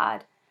holy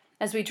God.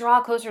 As we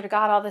draw closer to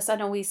God, all of a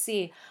sudden we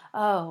see,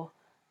 oh,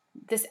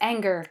 this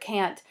anger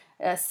can't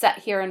set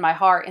here in my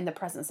heart in the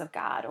presence of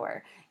God,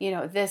 or,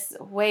 this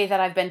way that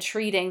I've been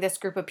treating this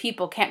group of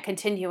people can't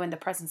continue in the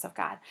presence of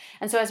God.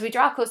 And so as we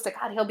draw close to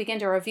God, he'll begin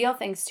to reveal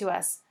things to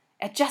us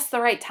at just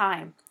the right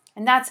time.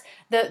 And that's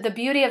the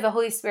beauty of the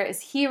Holy Spirit, is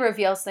he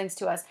reveals things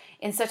to us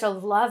in such a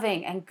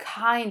loving and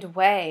kind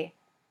way.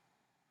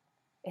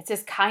 It's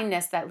his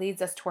kindness that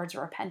leads us towards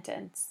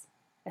repentance.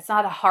 It's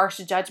not a harsh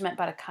judgment,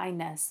 but a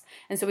kindness.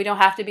 And so we don't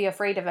have to be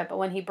afraid of it. But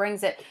when he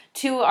brings it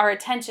to our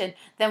attention,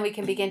 then we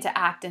can begin to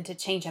act and to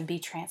change and be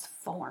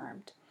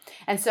transformed.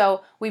 And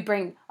so we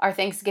bring our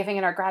thanksgiving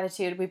and our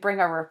gratitude. We bring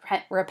our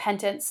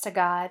repentance to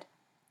God.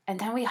 And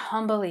then we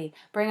humbly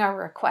bring our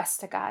requests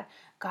to God.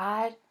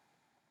 God,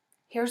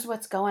 here's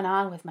what's going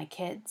on with my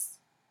kids.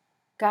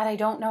 God, I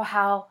don't know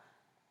how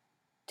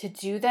to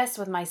do this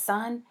with my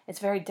son. It's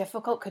very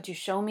difficult. Could you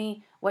show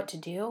me what to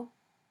do?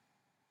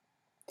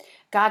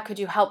 God, could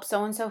you help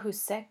so-and-so who's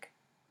sick?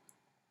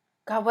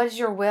 God, what is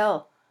your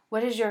will?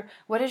 What is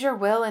your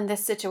will in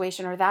this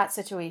situation or that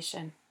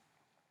situation?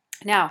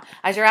 Now,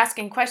 as you're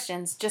asking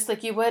questions, just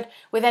like you would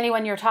with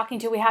anyone you're talking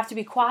to, we have to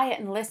be quiet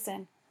and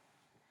listen.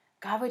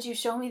 God, would you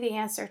show me the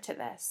answer to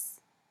this?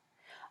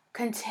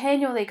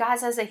 Continually, God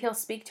says that he'll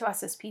speak to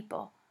us as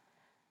people.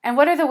 And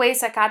what are the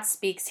ways that God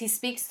speaks? He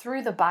speaks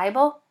through the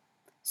Bible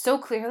so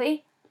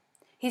clearly.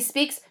 He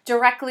speaks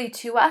directly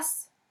to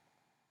us.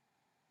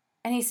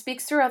 And he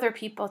speaks through other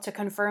people to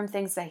confirm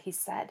things that he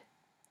said.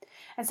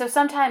 And so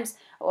sometimes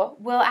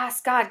we'll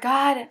ask God,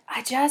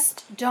 I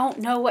just don't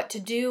know what to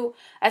do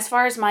as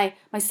far as my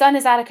son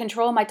is out of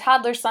control, my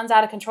toddler son's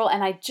out of control,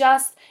 and I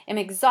just am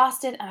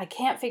exhausted and I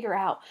can't figure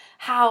out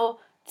how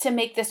to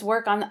make this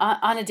work on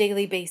a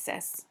daily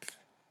basis.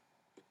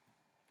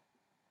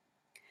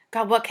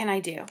 God, what can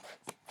I do?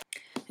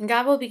 And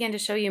God will begin to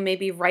show you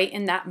maybe right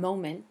in that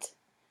moment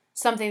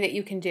something that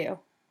you can do.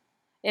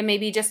 It may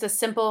be just a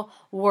simple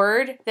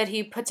word that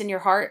he puts in your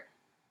heart,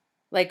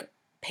 like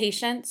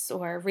patience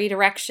or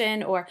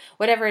redirection or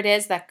whatever it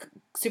is that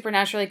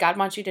supernaturally God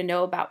wants you to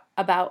know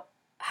about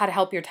how to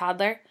help your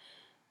toddler.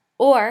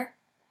 Or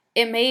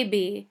it may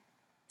be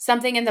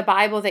something in the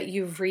Bible that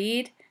you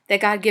read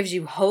that God gives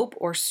you hope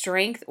or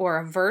strength or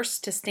a verse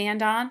to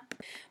stand on.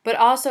 But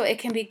also it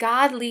can be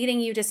God leading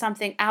you to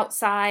something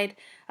outside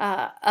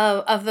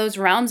of those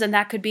realms. And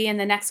that could be in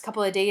the next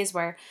couple of days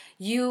where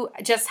you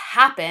just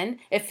happen,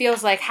 it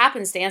feels like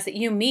happenstance, that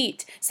you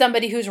meet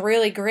somebody who's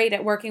really great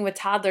at working with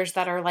toddlers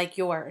that are like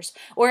yours.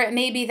 Or it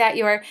may be that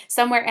you're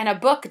somewhere and a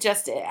book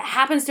just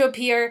happens to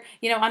appear,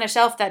 on a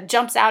shelf that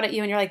jumps out at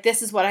you and you're like,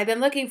 this is what I've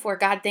been looking for.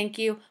 God, thank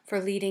you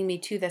for leading me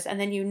to this. And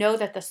then you know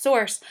that the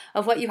source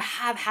of what you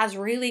have has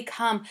really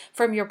come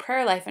from your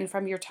prayer life and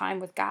from your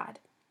time with God.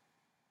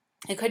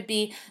 It could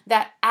be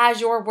that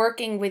as you're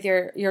working with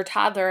your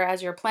toddler,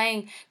 as you're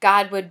playing,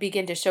 God would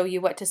begin to show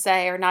you what to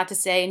say or not to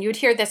say. And you would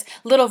hear this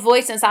little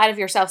voice inside of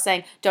yourself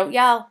saying, don't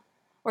yell.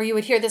 Or you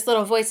would hear this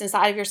little voice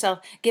inside of yourself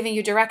giving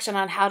you direction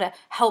on how to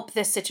help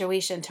this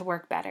situation to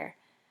work better.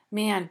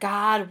 Man,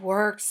 God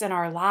works in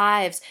our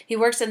lives. He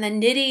works in the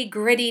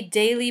nitty-gritty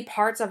daily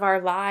parts of our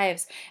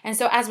lives. And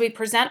so as we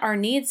present our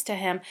needs to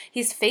him,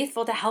 he's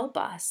faithful to help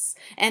us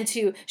and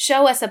to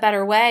show us a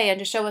better way and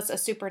to show us a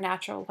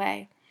supernatural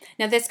way.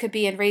 Now, this could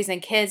be in raising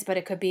kids, but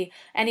it could be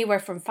anywhere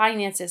from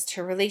finances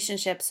to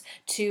relationships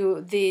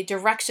to the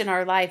direction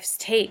our lives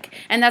take.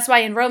 And that's why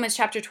in Romans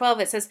chapter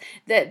 12, it says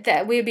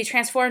that we would be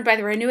transformed by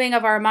the renewing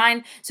of our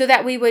mind so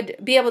that we would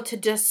be able to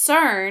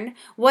discern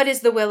what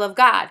is the will of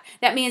God.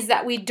 That means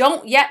that we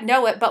don't yet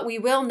know it, but we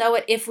will know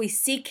it if we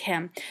seek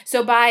him.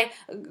 So by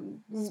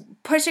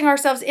pushing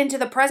ourselves into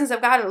the presence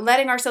of God,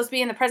 letting ourselves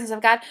be in the presence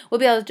of God, we'll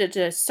be able to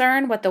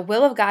discern what the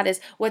will of God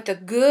is, what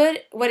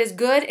is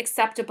good,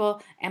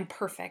 acceptable, and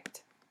perfect.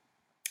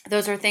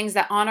 Those are things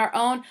that on our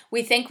own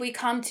we think we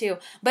come to.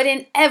 But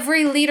in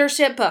every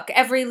leadership book,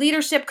 every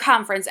leadership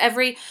conference,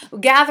 every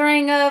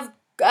gathering of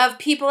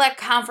people at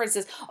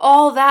conferences,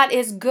 all that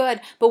is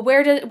good. But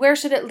where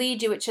should it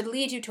lead you? It should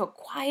lead you to a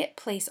quiet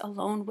place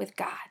alone with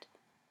God.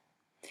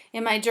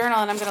 In my journal,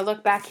 and I'm going to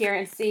look back here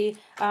and see,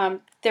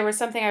 there was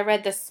something I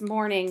read this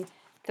morning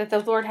that the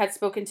Lord had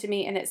spoken to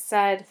me, and it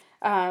said,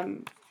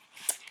 I'm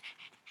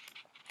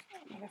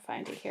going to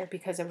find it here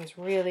because it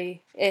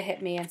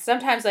hit me. And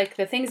sometimes like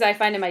the things I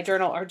find in my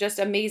journal are just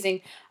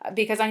amazing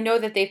because I know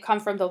that they've come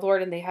from the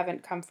Lord and they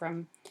haven't come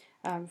from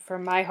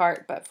my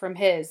heart, but from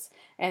his.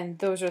 And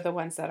those are the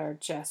ones that are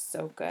just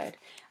so good.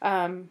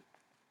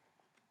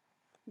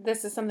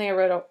 This is something I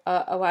wrote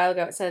a while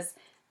ago. It says,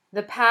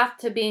 the path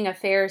to being a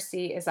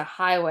Pharisee is a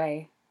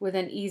highway with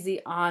an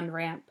easy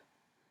on-ramp.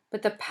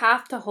 But the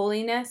path to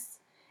holiness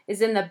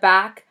is in the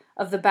back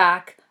of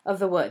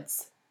the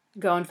woods.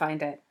 Go and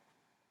find it.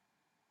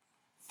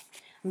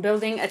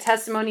 Building a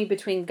testimony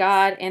between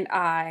God and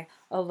I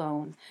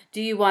alone.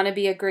 Do you want to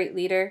be a great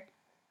leader?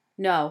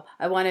 No,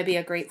 I want to be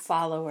a great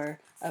follower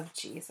of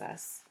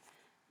Jesus.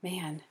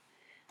 Man,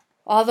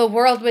 all the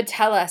world would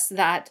tell us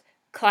that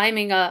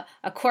climbing a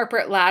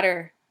corporate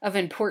ladder of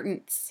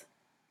importance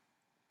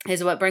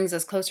is what brings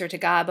us closer to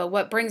God. But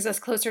what brings us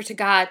closer to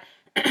God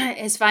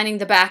is finding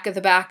the back of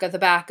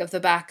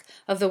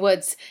the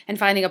woods and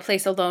finding a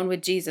place alone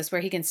with Jesus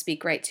where he can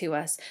speak right to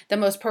us. The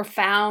most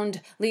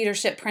profound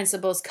leadership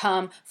principles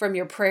come from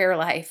your prayer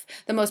life.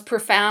 The most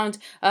profound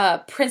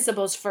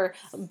principles for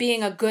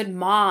being a good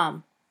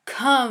mom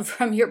come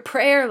from your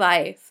prayer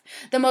life.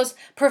 The most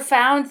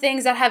profound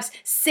things that have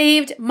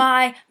saved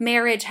my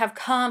marriage have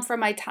come from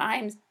my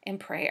times in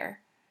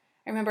prayer.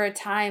 I remember a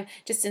time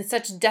just in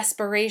such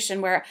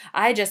desperation where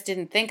I just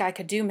didn't think I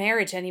could do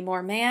marriage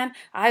anymore. Man,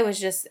 I was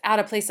just out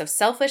of place of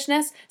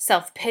selfishness,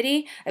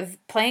 self-pity, of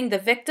playing the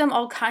victim,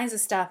 all kinds of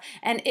stuff.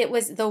 And it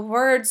was the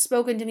word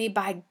spoken to me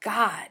by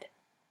God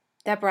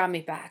that brought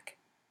me back.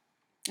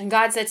 And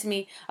God said to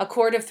me, a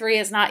cord of three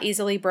is not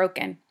easily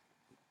broken.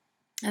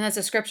 And that's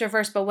a scripture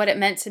verse, but what it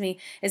meant to me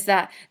is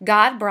that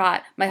God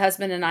brought my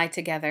husband and I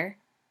together,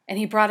 and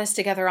he brought us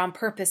together on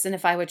purpose. And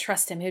if I would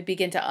trust him, he would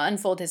begin to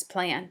unfold his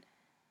plan.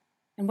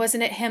 And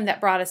wasn't it him that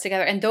brought us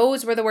together? And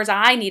those were the words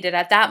I needed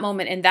at that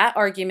moment, in that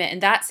argument, in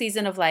that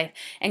season of life.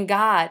 And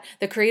God,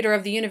 the creator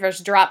of the universe,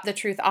 dropped the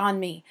truth on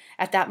me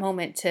at that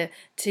moment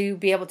to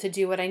be able to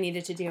do what I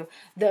needed to do.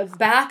 The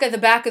back of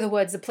the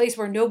woods, the place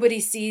where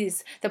nobody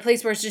sees, the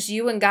place where it's just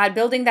you and God,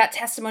 building that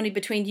testimony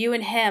between you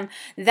and him,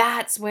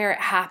 that's where it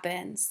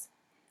happens.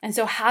 And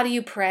so how do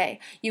you pray?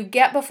 You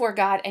get before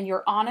God and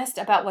you're honest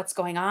about what's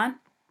going on.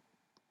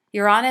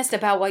 You're honest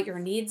about what your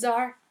needs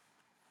are.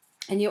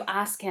 And you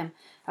ask him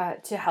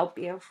to help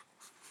you.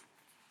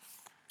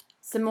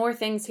 Some more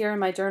things here in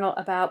my journal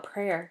about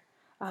prayer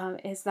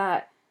is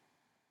that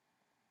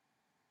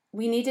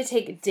we need to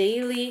take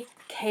daily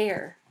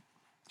care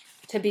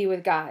to be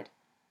with God.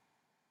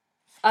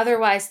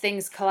 Otherwise,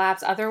 things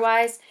collapse.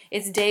 Otherwise,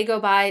 it's days go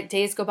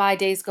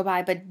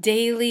by, but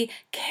daily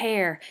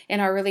care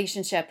in our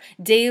relationship,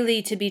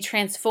 daily to be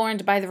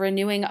transformed by the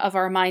renewing of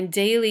our mind,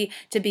 daily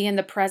to be in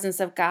the presence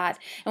of God.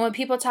 And when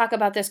people talk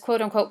about this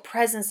quote unquote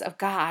presence of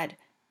God,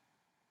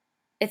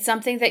 it's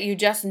something that you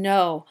just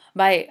know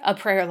by a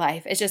prayer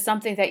life. It's just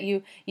something that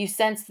you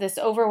sense, this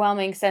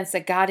overwhelming sense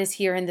that God is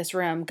here in this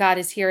room. God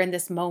is here in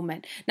this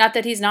moment. Not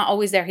that he's not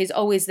always there. He's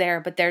always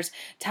there. But there's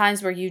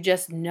times where you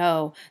just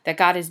know that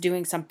God is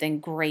doing something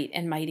great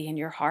and mighty in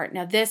your heart.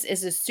 Now, this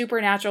is a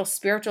supernatural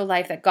spiritual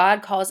life that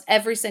God calls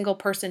every single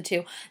person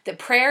to. That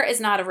prayer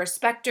is not a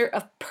respecter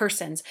of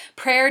persons.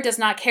 Prayer does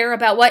not care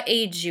about what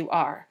age you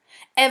are.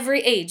 Every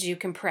age you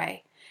can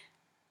pray.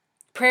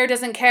 Prayer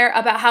doesn't care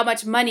about how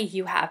much money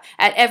you have.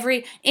 At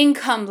every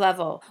income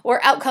level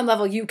or outcome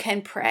level, you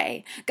can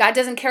pray. God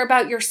doesn't care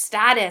about your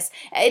status.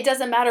 It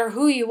doesn't matter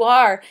who you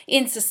are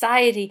in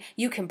society,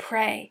 you can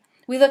pray.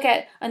 We look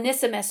at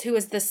Onesimus, who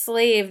is the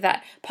slave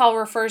that Paul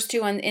refers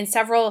to in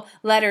several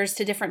letters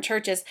to different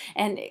churches,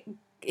 and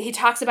he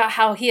talks about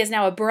how he is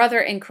now a brother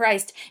in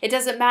Christ. It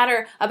doesn't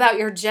matter about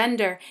your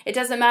gender. It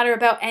doesn't matter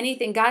about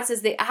anything. God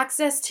says the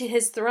access to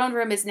his throne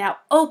room is now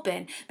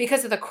open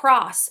because of the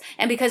cross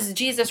and because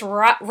Jesus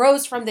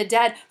rose from the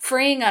dead,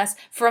 freeing us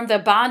from the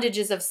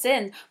bondages of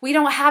sin. We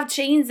don't have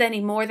chains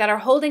anymore that are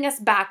holding us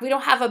back. We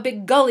don't have a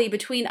big gully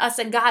between us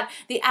and God.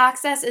 The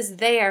access is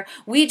there.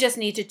 We just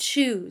need to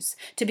choose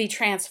to be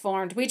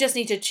transformed. We just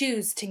need to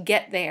choose to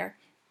get there.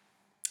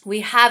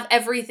 We have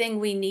everything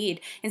we need.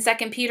 In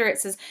 2 Peter, it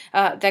says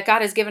that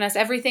God has given us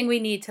everything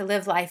we need to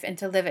live life and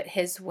to live it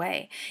his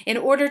way. In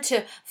order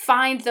to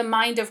find the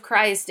mind of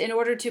Christ, in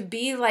order to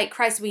be like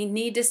Christ, we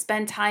need to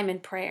spend time in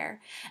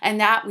prayer.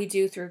 And that we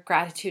do through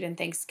gratitude and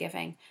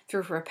thanksgiving,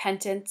 through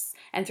repentance,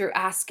 and through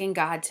asking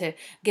God to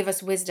give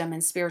us wisdom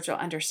and spiritual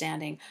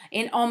understanding.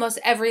 In almost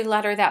every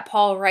letter that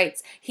Paul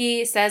writes,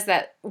 he says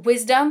that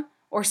wisdom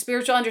or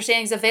spiritual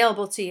understanding is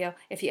available to you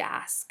if you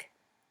ask.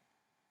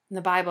 And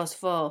the Bible is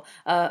full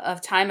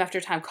of time after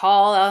time.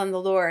 Call on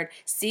the Lord.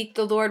 Seek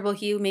the Lord while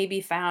he may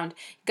be found.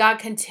 God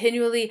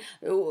continually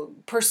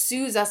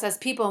pursues us as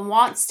people and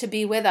wants to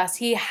be with us.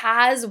 He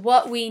has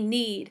what we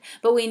need,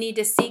 but we need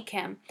to seek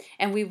him.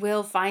 And we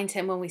will find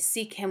him when we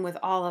seek him with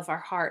all of our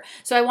heart.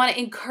 So I want to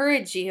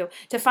encourage you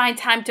to find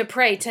time to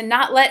pray, to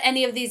not let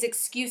any of these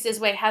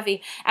excuses weigh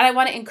heavy. And I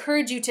want to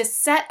encourage you to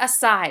set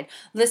aside,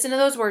 listen to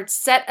those words,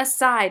 set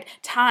aside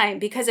time.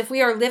 Because if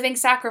we are living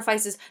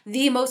sacrifices,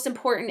 the most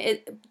important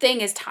thing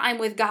is time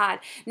with God.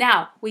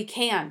 Now, we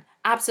can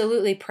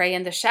absolutely pray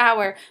in the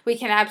shower. We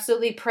can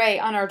absolutely pray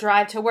on our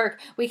drive to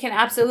work. We can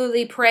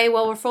absolutely pray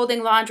while we're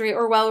folding laundry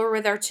or while we're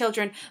with our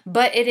children.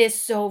 But it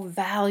is so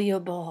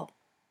valuable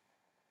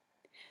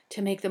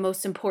to make the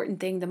most important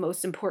thing,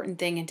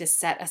 and to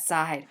set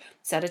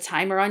a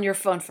timer on your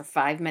phone for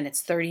 5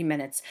 minutes, 30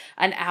 minutes,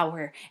 an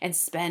hour, and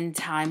spend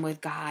time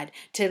with God,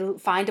 to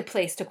find a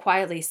place to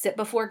quietly sit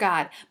before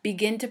God,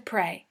 begin to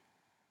pray.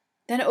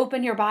 Then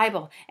open your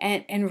Bible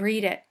and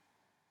read it.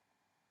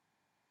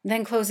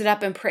 Then close it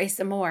up and pray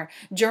some more.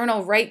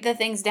 Journal, write the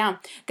things down.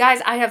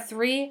 Guys, I have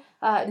 3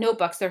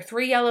 notebooks. They're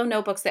 3 yellow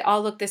notebooks. They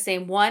all look the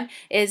same. One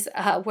is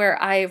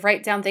where I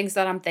write down things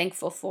that I'm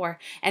thankful for.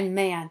 And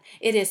man,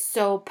 it is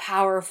so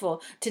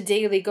powerful to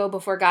daily go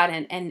before God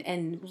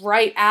and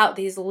write out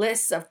these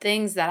lists of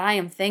things that I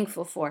am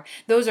thankful for.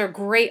 Those are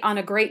great on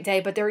a great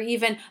day, but they're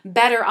even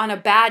better on a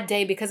bad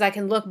day because I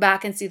can look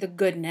back and see the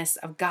goodness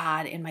of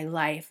God in my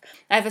life.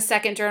 I have a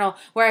second journal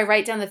where I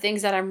write down the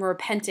things that I'm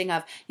repenting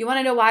of. You want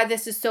to know why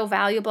this is so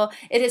valuable?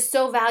 It is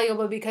so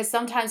valuable because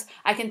sometimes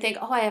I can think,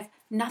 I have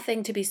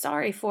nothing to be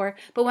sorry for.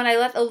 But when I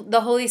let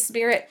the Holy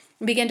Spirit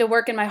begin to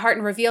work in my heart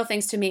and reveal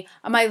things to me,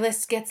 my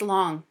list gets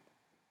long.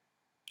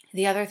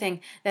 The other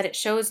thing that it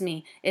shows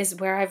me is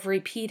where I've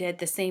repeated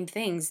the same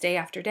things day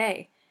after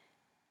day.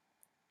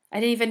 I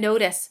didn't even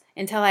notice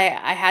until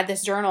I had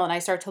this journal and I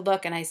start to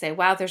look and I say,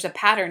 wow, there's a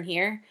pattern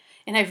here.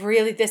 And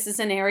this is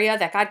an area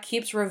that God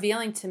keeps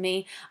revealing to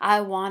me.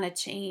 I want to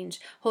change.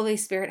 Holy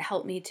Spirit,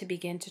 help me to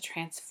begin to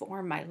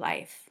transform my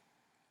life.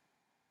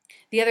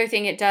 The other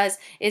thing it does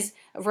is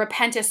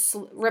repentance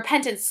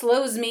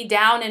slows me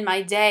down in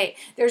my day.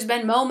 There's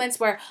been moments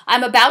where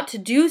I'm about to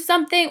do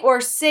something or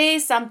say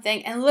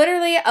something, and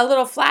literally a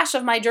little flash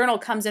of my journal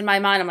comes in my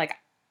mind. I'm like,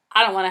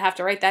 I don't want to have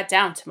to write that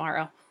down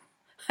tomorrow.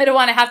 I don't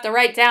want to have to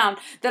write down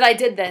that I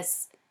did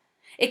this.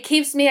 It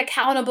keeps me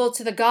accountable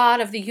to the God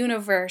of the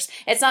universe.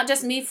 It's not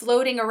just me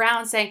floating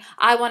around saying,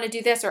 I want to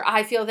do this, or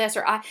I feel this,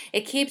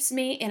 it keeps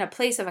me in a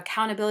place of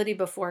accountability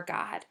before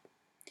God.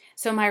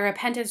 So my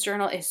repentance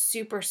journal is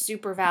super,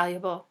 super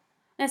valuable.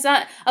 It's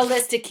not a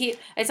list to keep.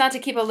 It's not to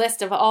keep a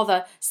list of all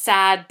the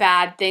sad,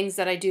 bad things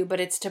that I do, but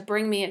it's to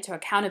bring me into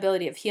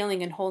accountability of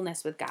healing and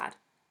wholeness with God.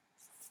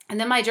 And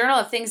then my journal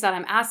of things that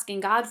I'm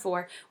asking God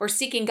for or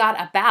seeking God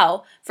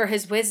about for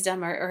his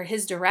wisdom or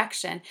his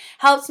direction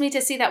helps me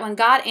to see that when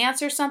God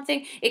answers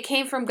something, it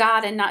came from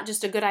God and not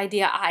just a good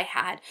idea I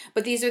had.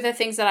 But these are the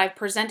things that I've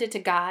presented to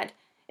God.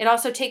 It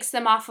also takes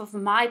them off of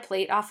my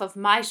plate, off of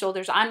my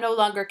shoulders. I'm no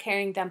longer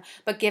carrying them,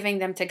 but giving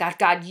them to God.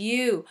 God,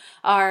 you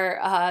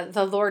are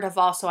the Lord of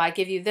all, so I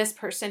give you this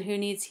person who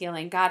needs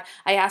healing. God,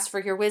 I ask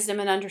for your wisdom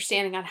and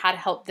understanding on how to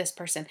help this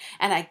person.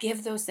 And I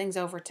give those things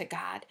over to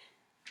God.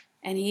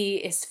 And he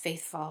is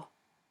faithful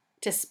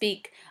to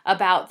speak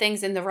about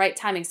things in the right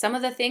timing. Some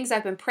of the things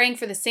I've been praying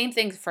for the same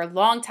things for a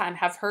long time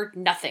have heard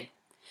nothing.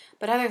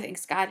 But other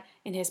things, God,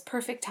 in his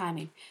perfect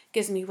timing,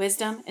 gives me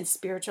wisdom and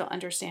spiritual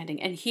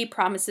understanding. And he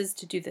promises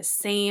to do the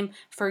same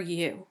for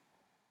you.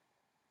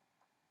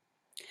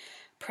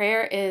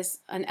 Prayer is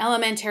an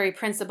elementary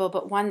principle,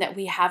 but one that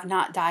we have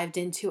not dived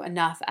into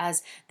enough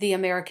as the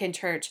American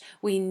church.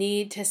 We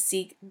need to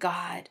seek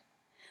God.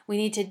 We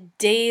need to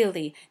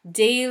daily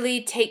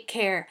take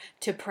care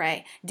to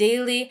pray.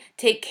 Daily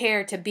take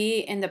care to be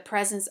in the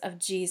presence of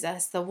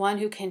Jesus, the one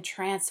who can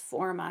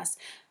transform us.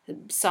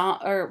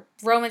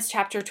 Romans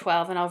chapter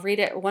 12, and I'll read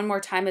it one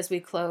more time as we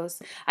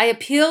close. I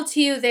appeal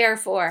to you,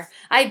 therefore.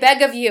 I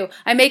beg of you.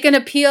 I make an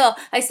appeal.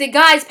 I say,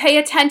 guys, pay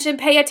attention,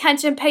 pay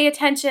attention, pay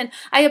attention.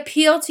 I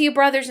appeal to you,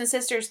 brothers and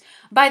sisters,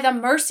 by the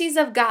mercies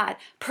of God,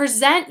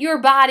 present your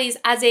bodies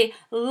as a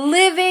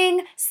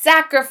living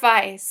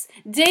sacrifice,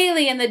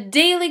 daily in the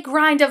daily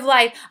grind of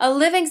life, a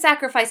living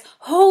sacrifice,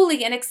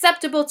 holy and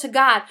acceptable to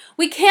God.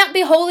 We can't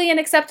be holy and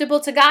acceptable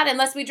to God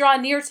unless we draw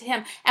near to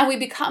him and we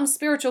become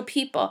spiritual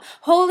people.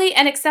 Holy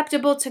and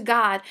acceptable to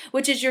God,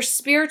 which is your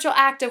spiritual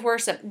act of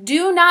worship.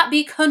 Do not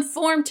be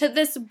conformed to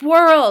this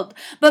world,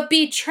 but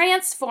be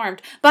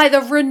transformed by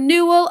the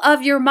renewal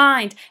of your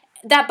mind,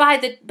 that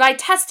by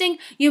testing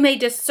you may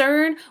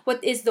discern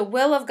what is the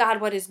will of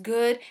God, what is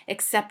good,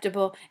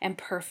 acceptable, and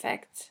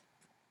perfect.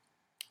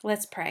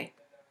 Let's pray.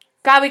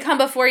 God, we come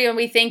before you and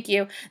we thank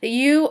you that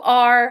you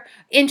are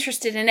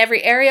interested in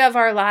every area of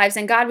our lives.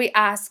 And God, we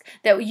ask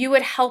that you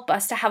would help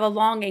us to have a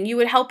longing. You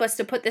would help us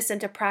to put this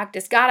into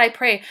practice. God, I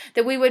pray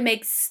that we would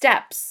make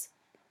steps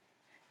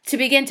to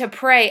begin to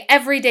pray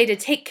every day, to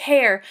take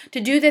care,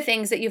 to do the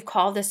things that you've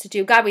called us to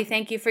do. God, we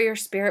thank you for your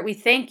spirit. We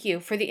thank you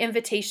for the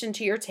invitation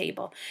to your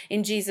table.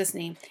 In Jesus'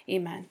 name,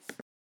 amen.